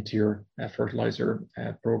into your fertilizer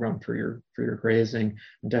program for your grazing,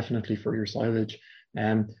 and definitely for your silage.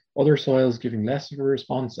 Other soils giving less of a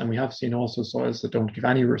response, and we have seen also soils that don't give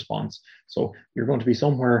any response. So you're going to be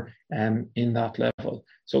somewhere in that level.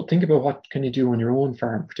 So think about what can you do on your own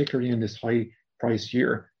farm, particularly in this high price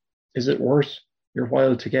year. Is it worth your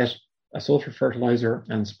while to get a sulfur fertilizer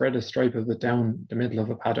and spread a stripe of it down the middle of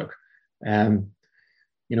a paddock?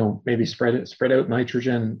 Maybe spread out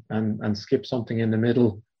nitrogen and skip something in the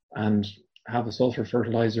middle, and have a sulfur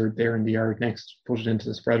fertilizer there in the yard next, put it into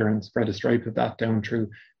the spreader and spread a stripe of that down through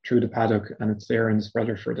the paddock, and it's there in the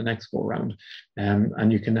spreader for the next go round.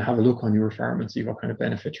 And you can have a look on your farm and see what kind of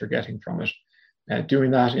benefit you're getting from it.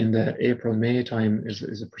 Doing that in the April-May time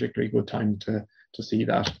is a particularly good time to see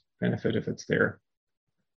that benefit if it's there.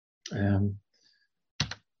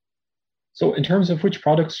 So in terms of which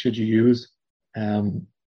products should you use, on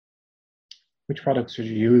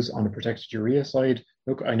the protected urea side?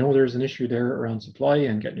 Look, I know there's an issue there around supply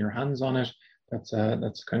and getting your hands on it.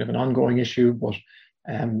 That's kind of an ongoing issue, but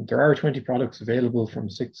there are 20 products available from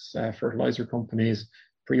 6 fertilizer companies.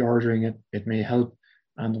 Pre-ordering it may help.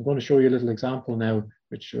 And I'm going to show you a little example now,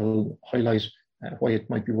 which will highlight why it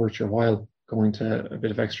might be worth your while going to a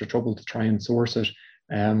bit of extra trouble to try and source it.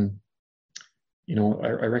 You know,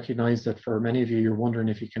 I recognize that for many of you, you're wondering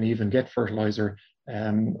if you can even get fertilizer,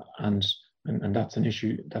 and that's an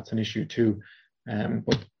issue. That's an issue too.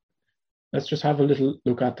 But let's just have a little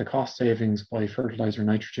look at the cost savings by fertilizer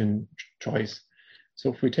nitrogen choice.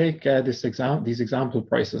 So if we take these example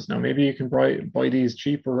prices, now maybe you can buy these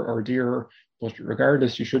cheaper or dearer, but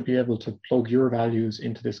regardless, you should be able to plug your values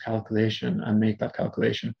into this calculation and make that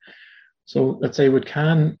calculation. So let's say with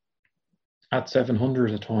CAN at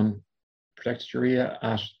 700 a ton, protected urea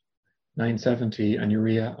at 970 and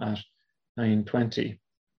urea at 920.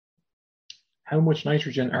 How much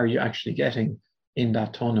nitrogen are you actually getting in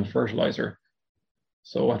that ton of fertilizer?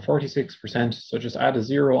 So at 46%, so just add a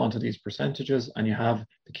 0 onto these percentages and you have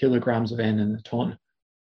the kilograms of N in a ton.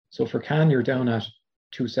 So for CAN, you're down at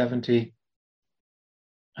 270,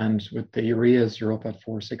 and with the ureas, you're up at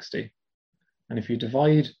 460. And if you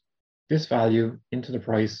divide this value into the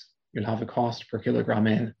price, you'll have a cost per kilogram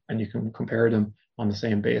N, and you can compare them on the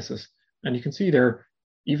same basis. And you can see there,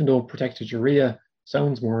 even though protected urea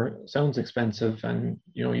sounds expensive, and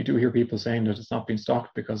you know, you do hear people saying that it's not being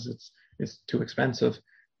stocked because it's too expensive.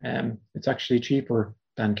 It's actually cheaper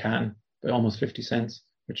than CAN by almost 50 cents,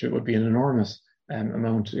 which it would be an enormous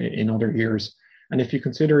amount in other years. And if you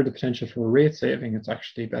consider the potential for a rate saving, it's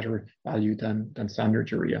actually better value than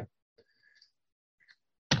standard urea.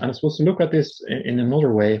 And I'm supposed to look at this in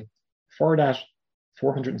another way. For that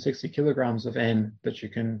 460 kilograms of N that you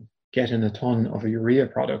can get in a ton of a urea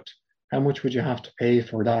product, how much would you have to pay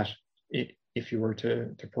for that if you were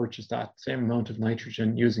to purchase that same amount of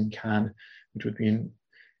nitrogen using CAN, which would be in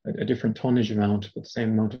a different tonnage amount, but the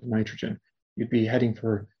same amount of nitrogen? You'd be heading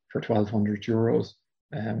for 1,200 euros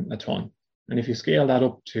a ton. And if you scale that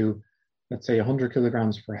up to, let's say, 100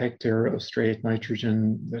 kilograms per hectare of straight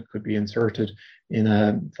nitrogen that could be inserted in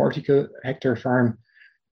a 40 hectare farm,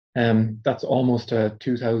 that's almost a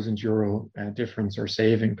 2,000 euro difference or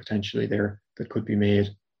saving potentially there that could be made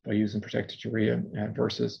by using protected urea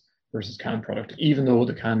versus CAN product, even though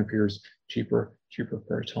the CAN appears cheaper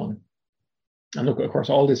per ton. And look, of course,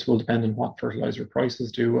 all this will depend on what fertilizer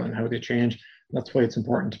prices do and how they change. That's why it's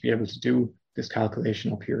important to be able to do this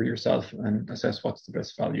calculation up here yourself and assess what's the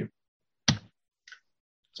best value.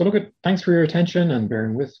 So look, thanks for your attention and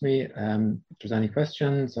bearing with me. If there's any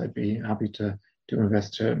questions, I'd be happy to do my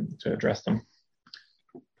best to address them.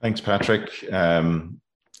 Thanks, Patrick.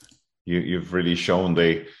 You've really shown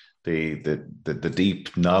the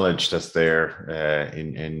deep knowledge that's there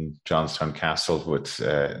in Johnstown Castle with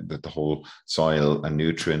the whole soil and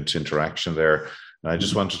nutrient interaction there. And I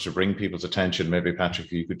just wanted to bring people's attention. Maybe, Patrick,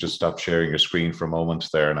 if you could just stop sharing your screen for a moment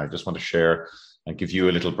there, and I just want to share and give you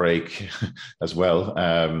a little break as well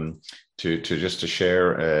to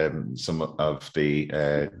share some of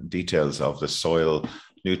the details of the soil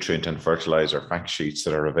nutrient and fertilizer fact sheets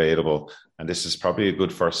that are available. And this is probably a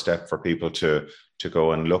good first step for people to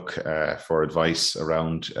go and look for advice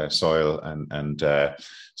around soil and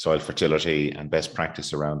soil fertility and best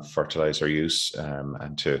practice around fertilizer use,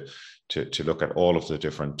 and to look at all of the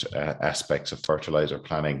different aspects of fertilizer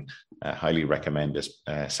planning. Highly recommend this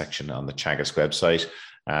section on the Teagasc website.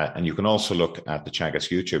 And you can also look at the Teagasc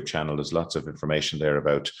YouTube channel. There's lots of information there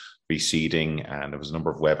about reseeding, and there was a number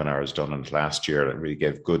of webinars done in it last year that really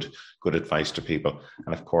gave good advice to people.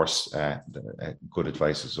 And of course, good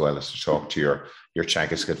advice as well as to talk to your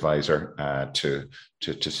Teagasc advisor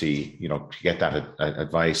to see, you know, to get that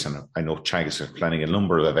advice. And I know Teagasc are planning a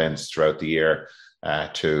number of events throughout the year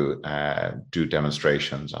to do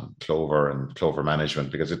demonstrations on clover and clover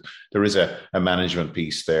management, because there is a management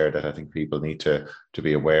piece there that I think people need to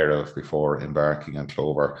be aware of before embarking on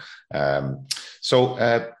clover.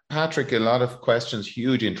 So Patrick, a lot of questions,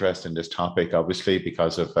 huge interest in this topic, obviously,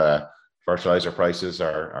 because of fertilizer prices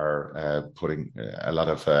are putting a lot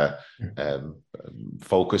of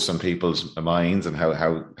focus on people's minds and how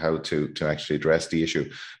to actually address the issue.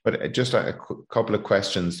 But just a couple of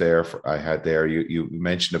questions there I had there. You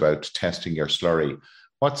mentioned about testing your slurry.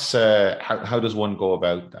 What's how does one go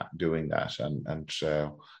about doing that, and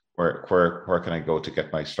where can I go to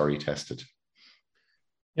get my slurry tested?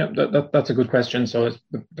 Yeah, that's a good question. So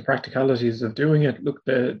the practicalities of doing it. Look,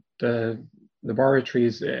 the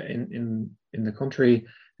laboratories in the country,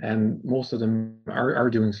 and most of them are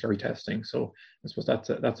doing slurry testing. So I suppose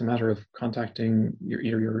that's a matter of contacting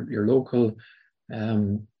your local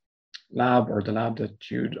lab, or the lab that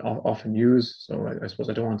you'd often use. So I suppose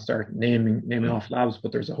I don't want to start naming off labs,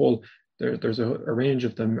 but there's a range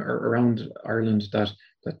of them around Ireland that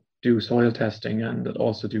do soil testing and that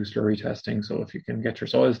also do slurry testing. So if you can get your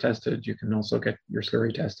soils tested, you can also get your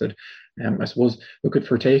slurry tested. I suppose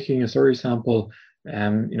for taking a slurry sample,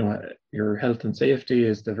 your health and safety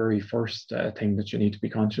is the very first thing that you need to be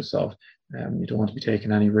conscious of. You don't want to be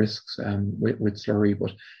taking any risks with slurry,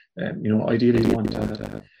 but ideally you want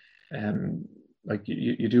to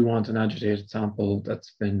you do want an agitated sample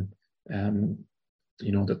that's been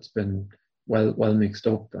well mixed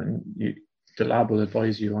up, and the lab will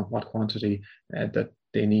advise you on what quantity that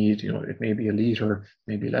they need. It may be a litre,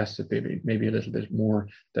 maybe less, maybe a little bit more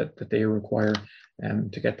that they require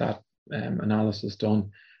to get that analysis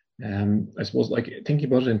done. I suppose, thinking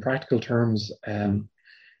about it in practical terms,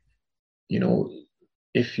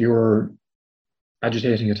 if you're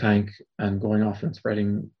agitating a tank and going off and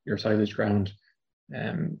spreading your silage ground,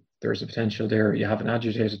 there's a potential there. You have an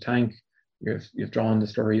agitated tank, you've drawn the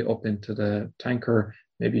slurry up into the tanker.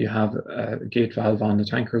 Maybe you have a gate valve on the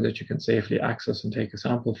tanker that you can safely access and take a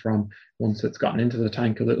sample from. Once it's gotten into the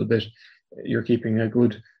tank a little bit, you're keeping a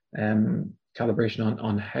good calibration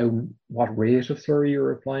on what rate of slurry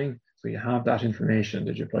you're applying. So you have that information.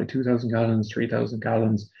 Did you apply 2,000 gallons, 3,000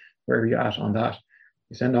 gallons? Where are you at on that?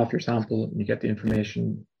 You send off your sample and you get the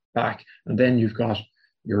information back. And then you've got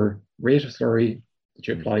your rate of slurry that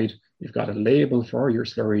you applied. You've got a label for your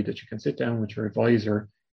slurry that you can sit down with your advisor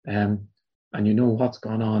and you know what's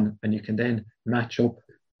gone on, and you can then match up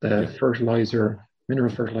the mineral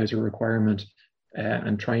fertilizer requirement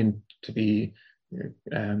and trying to be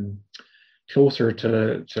closer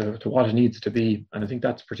to what it needs to be. And I think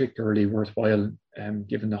that's particularly worthwhile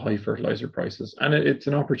given the high fertilizer prices. And it's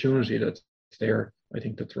an opportunity that's there, I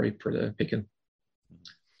think, that's ripe for the picking.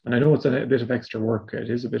 And I know it's a bit of extra work. It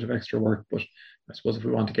is a bit of extra work, but I suppose if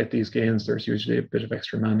we want to get these gains, there's usually a bit of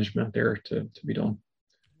extra management there to be done.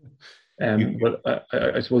 But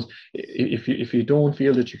I suppose if you don't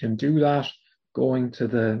feel that you can do that, going to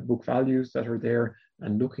the book values that are there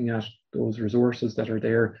and looking at those resources that are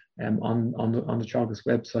there on the Teagasc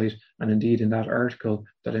website, and indeed in that article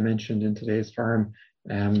that I mentioned in today's farm,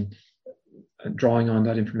 drawing on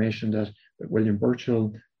that information that William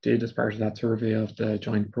Burchell did as part of that survey of the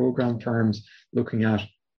joint programme farms, looking at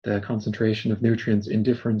the concentration of nutrients in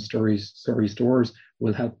different slurry stores,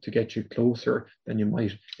 will help to get you closer than you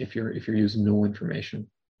might if you're using no information.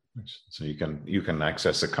 So you can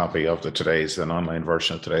access a copy of an online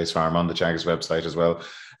version of today's farm on the Teagasc website as well.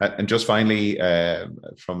 And just finally,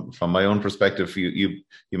 from my own perspective, you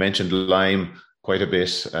mentioned lime quite a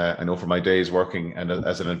bit. I know from my days working and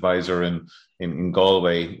as an advisor in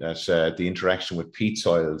Galway that the interaction with peat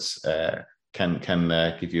soils can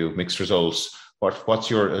give you mixed results. What's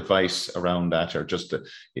your advice around that, or just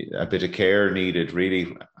a bit of care needed,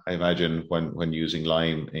 really, I imagine, when using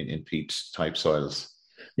lime in peat type soils?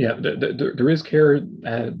 Yeah, there is care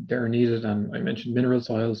there needed, and I mentioned mineral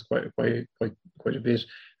soils quite a bit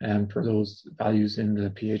for those values in the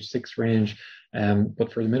pH 6 range.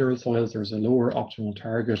 But for the mineral soils, there's a lower optimal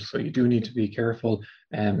target, so you do need to be careful.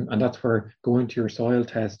 And that's where going to your soil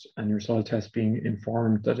test and your soil test being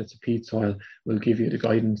informed that it's a peat soil will give you the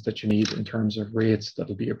guidance that you need in terms of rates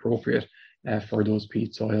that'll be appropriate for those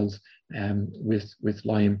peat soils with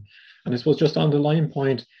lime. And I suppose just on the lime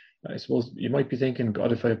point, I suppose you might be thinking,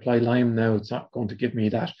 God, if I apply lime now, it's not going to give me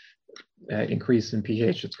that increase in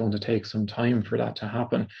pH. It's going to take some time for that to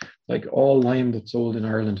happen. Like all lime that's sold in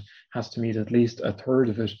Ireland has to meet at least a third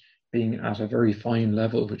of it being at a very fine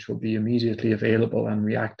level, which will be immediately available and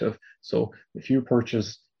reactive. So if you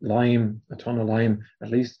purchase lime, a ton of lime,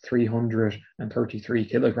 at least 333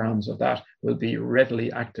 kilograms of that will be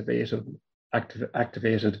readily activated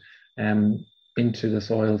into the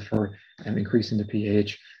soil for increasing the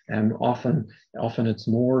pH. Often it's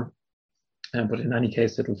more, but in any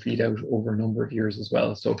case, it'll feed out over a number of years as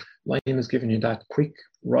well. So lime is giving you that quick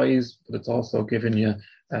rise, but it's also giving you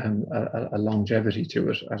a longevity to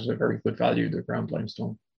it at a very good value, the ground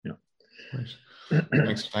limestone. Yeah. Right.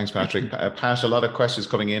 Thanks, Patrick. Pat, a lot of questions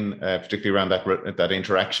coming in, particularly around that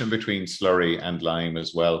interaction between slurry and lime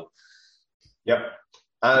as well. Yep,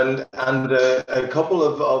 and a couple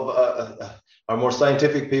of our more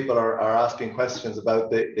scientific people are asking questions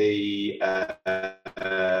about I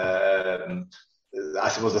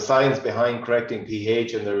suppose the science behind correcting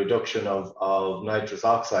pH and the reduction of nitrous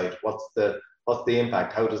oxide. What's the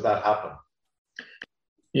impact? How does that happen?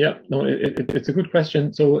 Yeah, no, it's a good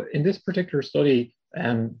question. So in this particular study,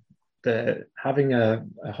 having a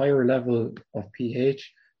higher level of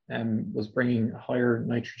pH was bringing higher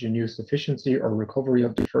nitrogen use efficiency or recovery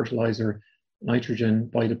of the fertilizer nitrogen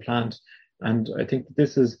by the plant. And I think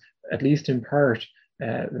this is, at least in part,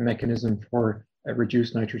 the mechanism for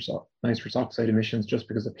reduced nitrous oxide emissions, just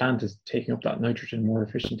because the plant is taking up that nitrogen more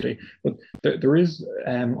efficiently. But there is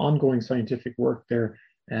ongoing scientific work there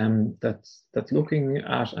that's looking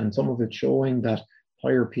at, and some of it showing that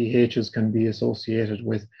higher pHs can be associated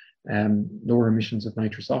with lower emissions of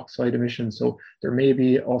nitrous oxide emissions. So there may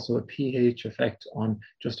be also a pH effect on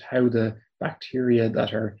just how the bacteria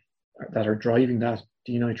that are driving that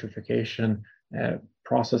denitrification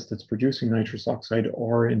process that's producing nitrous oxide,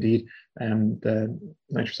 or indeed the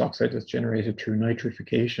nitrous oxide that's generated through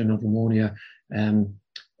nitrification of ammonia,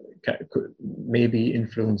 may be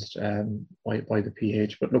influenced by the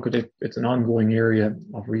pH. But look at it, it's an ongoing area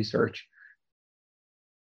of research.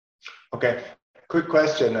 Okay, quick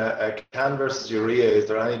question. CAN versus urea, is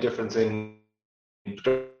there any difference in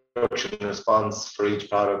production response for each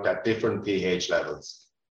product at different pH levels?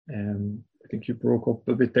 I think you broke up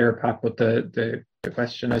a bit there, Pat, but the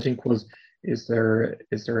question, I think, was, is there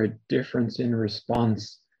a difference in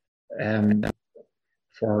response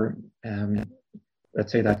for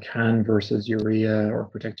let's say that CAN versus urea or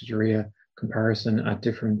protected urea comparison at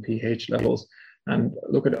different pH levels? And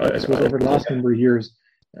look at, I suppose, over the last number of years,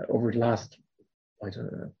 over the last, I don't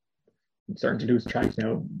know, I'm starting to lose track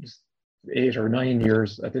now, 8 or 9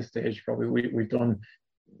 years at this stage, probably, we've done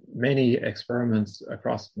many experiments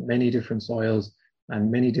across many different soils and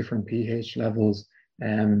many different pH levels.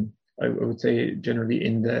 I would say generally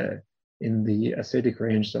in the acidic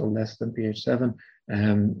range, so less than pH 7,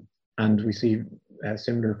 and we see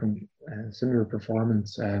similar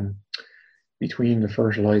performance between the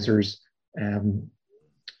fertilizers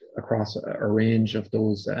across a range of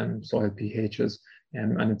those soil pHs.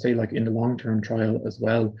 And I'd say, like in the long-term trial as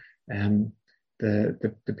well, the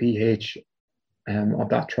pH of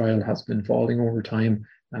that trial has been falling over time,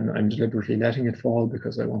 and I'm deliberately letting it fall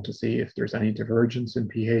because I want to see if there's any divergence in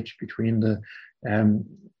pH between the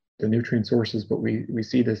nutrient sources. But we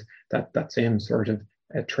see that same sort of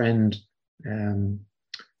trend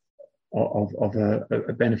of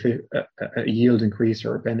a benefit, a yield increase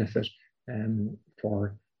or a benefit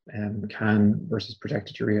for CAN versus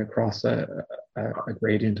protected urea across a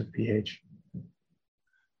gradient of pH.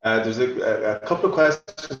 There's a couple of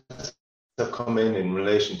questions have come in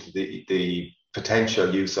relation to the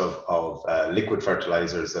potential use of liquid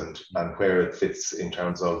fertilizers and where it fits in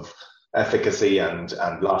terms of efficacy and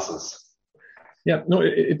losses. Yeah, no,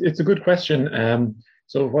 it's a good question.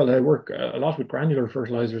 So while I work a lot with granular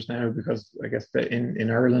fertilizers now, because I guess in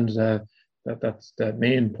Ireland that's the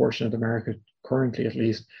main portion of the market currently, at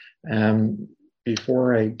least.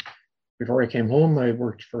 Before I came home, I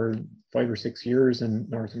worked for 5 or 6 years in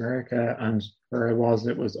North America, and where I was,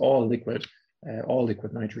 it was all liquid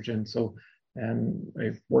nitrogen. So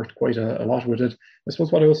I've worked quite a lot with it. I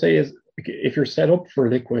suppose what I will say is, if you're set up for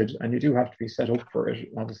liquid, and you do have to be set up for it,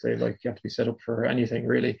 obviously, like you have to be set up for anything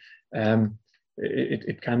really,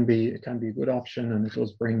 it can be a good option, and it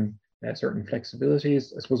does bring certain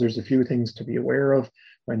flexibilities. I suppose there's a few things to be aware of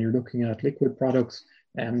when you're looking at liquid products.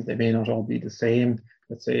 They may not all be the same.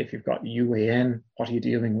 Let's say if you've got UAN, what are you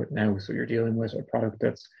dealing with now? So you're dealing with a product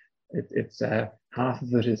that's half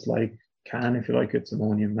of it is like CAN, if you like, it's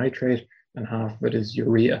ammonium nitrate, and half of it is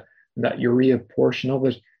urea. And that urea portion of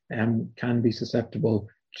it can be susceptible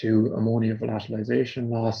to ammonia volatilization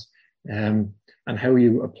loss. And how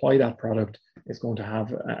you apply that product is going to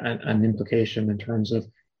have an implication in terms of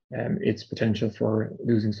its potential for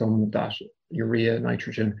losing some of that urea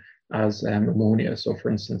nitrogen as ammonia. So for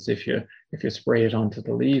instance, if you spray it onto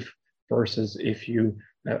the leaf versus if you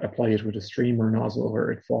apply it with a streamer nozzle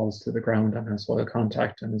where it falls to the ground and has soil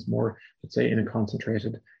contact and is more, let's say, in a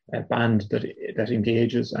concentrated band that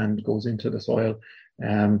engages and goes into the soil.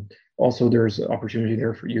 Also, there's opportunity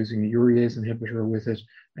there for using a urease inhibitor with it.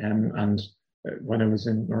 And when I was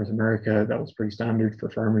in North America, that was pretty standard for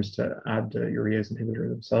farmers to add the urease inhibitor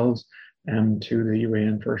themselves to the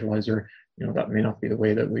UAN fertilizer. You know, that may not be the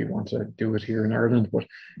way that we want to do it here in Ireland, but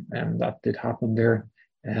that did happen there.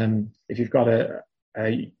 If you've got a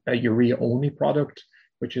urea only product,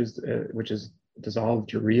 which is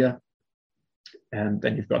dissolved urea, and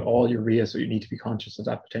then you've got all urea, so you need to be conscious of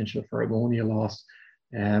that potential for ammonia loss.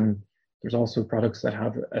 There's also products that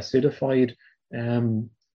have acidified,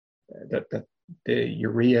 that the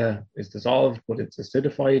urea is dissolved, but it's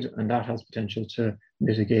acidified, and that has potential to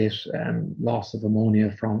mitigate loss of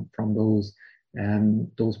ammonia from those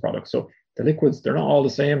products. So the liquids, they're not all the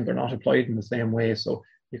same, they're not applied in the same way. So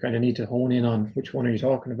you kind of need to hone in on which one are you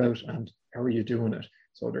talking about and how are you doing it.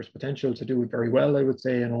 So there's potential to do it very well, I would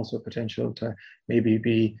say, and also potential to maybe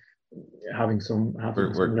be having some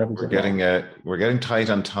levels. We're getting tight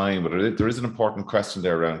on time, but there is an important question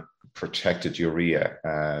there around protected urea.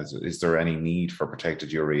 Is there any need for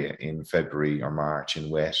protected urea in February or March in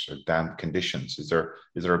wet or damp conditions? Is there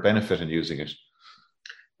a benefit in using it?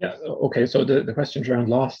 Yeah. Okay. So the question's around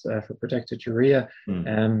loss for protected urea.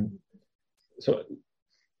 So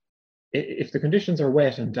if the conditions are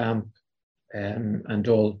wet and damp and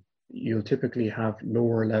dull, you'll typically have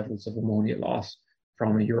lower levels of ammonia loss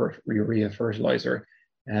from a urea fertilizer.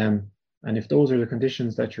 And if those are the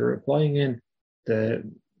conditions that you're applying in,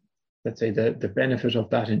 let's say the benefit of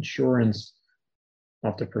that insurance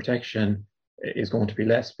of the protection is going to be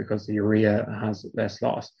less because the urea has less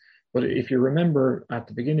loss. But if you remember at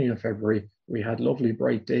the beginning of February, we had lovely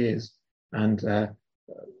bright days, and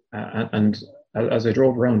as I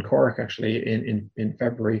drove around Cork actually in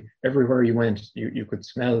February, everywhere you went, you could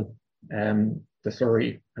smell the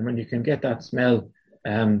slurry. And when you can get that smell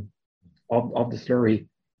of the slurry,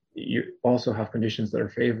 you also have conditions that are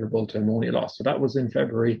favorable to ammonia loss. So that was in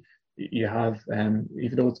February. You have,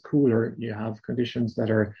 even though it's cooler, you have conditions that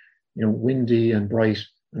are, windy and bright,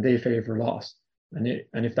 and they favor loss. And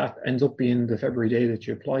if that ends up being the February day that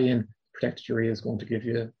you apply in, protected urea is going to give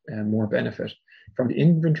you more benefit. From the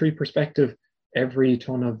inventory perspective, every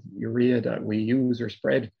ton of urea that we use or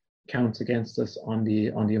spread counts against us on the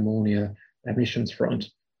ammonia emissions front.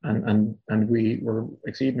 And we're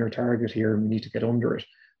exceeding our target here, and we need to get under it.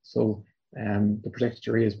 So the protected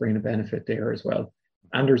urea is bringing a benefit there as well.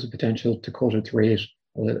 And there's a potential to cut its rate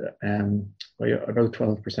by about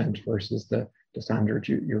 12% versus the standard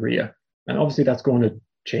urea. And obviously that's going to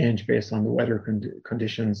change based on the weather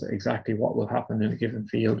conditions, exactly what will happen in a given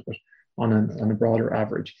field, but on a broader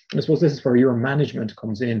average. And I suppose this is where your management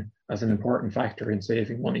comes in as an important factor in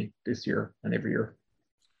saving money this year and every year.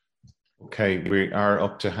 Okay, we are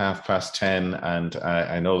up to 10:30, and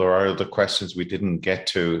I know there are other questions we didn't get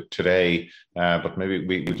to today, but maybe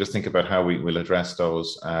we'll just think about how we will address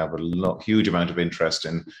those. But a huge amount of interest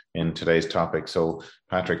in today's topic. So,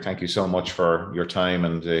 Patrick, thank you so much for your time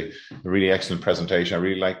and the really excellent presentation. I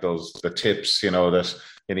really like the tips, that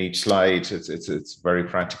in each slide, it's very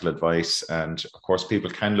practical advice. And of course,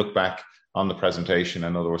 people can look back on the presentation. I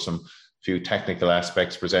know there were some few technical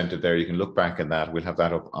aspects presented there. You can look back at that. We'll have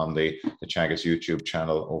that up on the Teagasc YouTube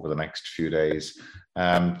channel over the next few days.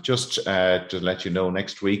 Just to let you know,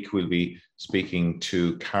 next week we'll be speaking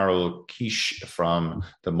to Carol Quiche from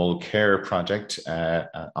the Mulcair project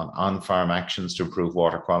on farm actions to improve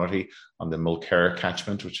water quality on the Mulcair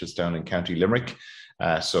catchment, which is down in County Limerick.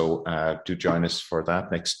 So do join us for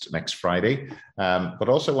that next Friday. But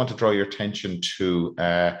also I want to draw your attention to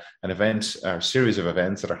an event, or series of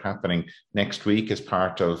events that are happening next week as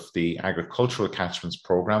part of the Agricultural Catchments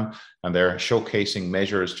Programme, and they're showcasing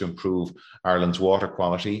measures to improve Ireland's water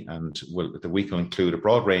quality. And the week will include a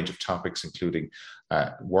broad range of topics, including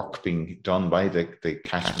work being done by the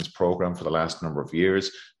Catchments Programme for the last number of years,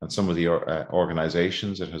 and some of the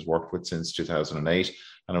organisations it has worked with since 2008.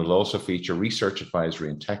 And it will also feature research advisory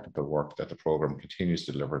and technical work that the programme continues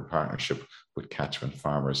to deliver in partnership with catchment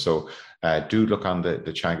farmers. So do look on the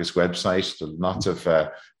Teagasc website. There's lots of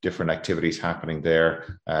different activities happening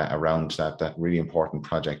there around that really important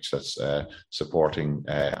project that's supporting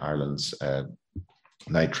Ireland's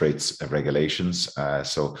nitrates regulations.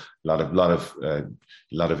 So a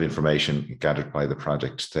lot of information gathered by the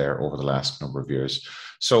project there over the last number of years.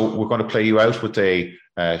 So we're going to play you out with a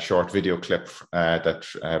short video clip that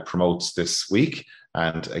promotes this week.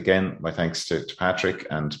 And again, my thanks to Patrick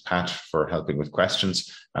and Pat for helping with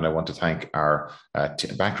questions. And I want to thank our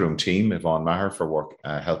backroom team, Yvonne Maher, for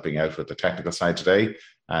helping out with the technical side today,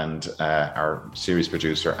 and our series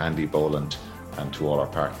producer, Andy Boland, and to all our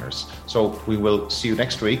partners. So we will see you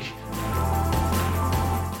next week.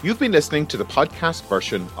 You've been listening to the podcast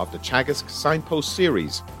version of the Teagasc Signpost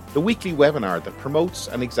series, the weekly webinar that promotes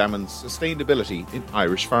and examines sustainability in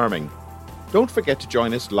Irish farming. Don't forget to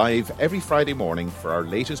join us live every Friday morning for our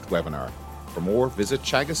latest webinar. For more, visit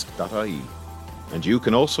teagasc.ie. And you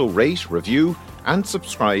can also rate, review and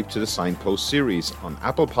subscribe to the Signpost series on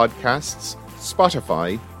Apple Podcasts,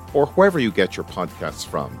 Spotify, or wherever you get your podcasts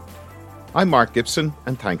from. I'm Mark Gibson,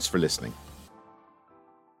 and thanks for listening.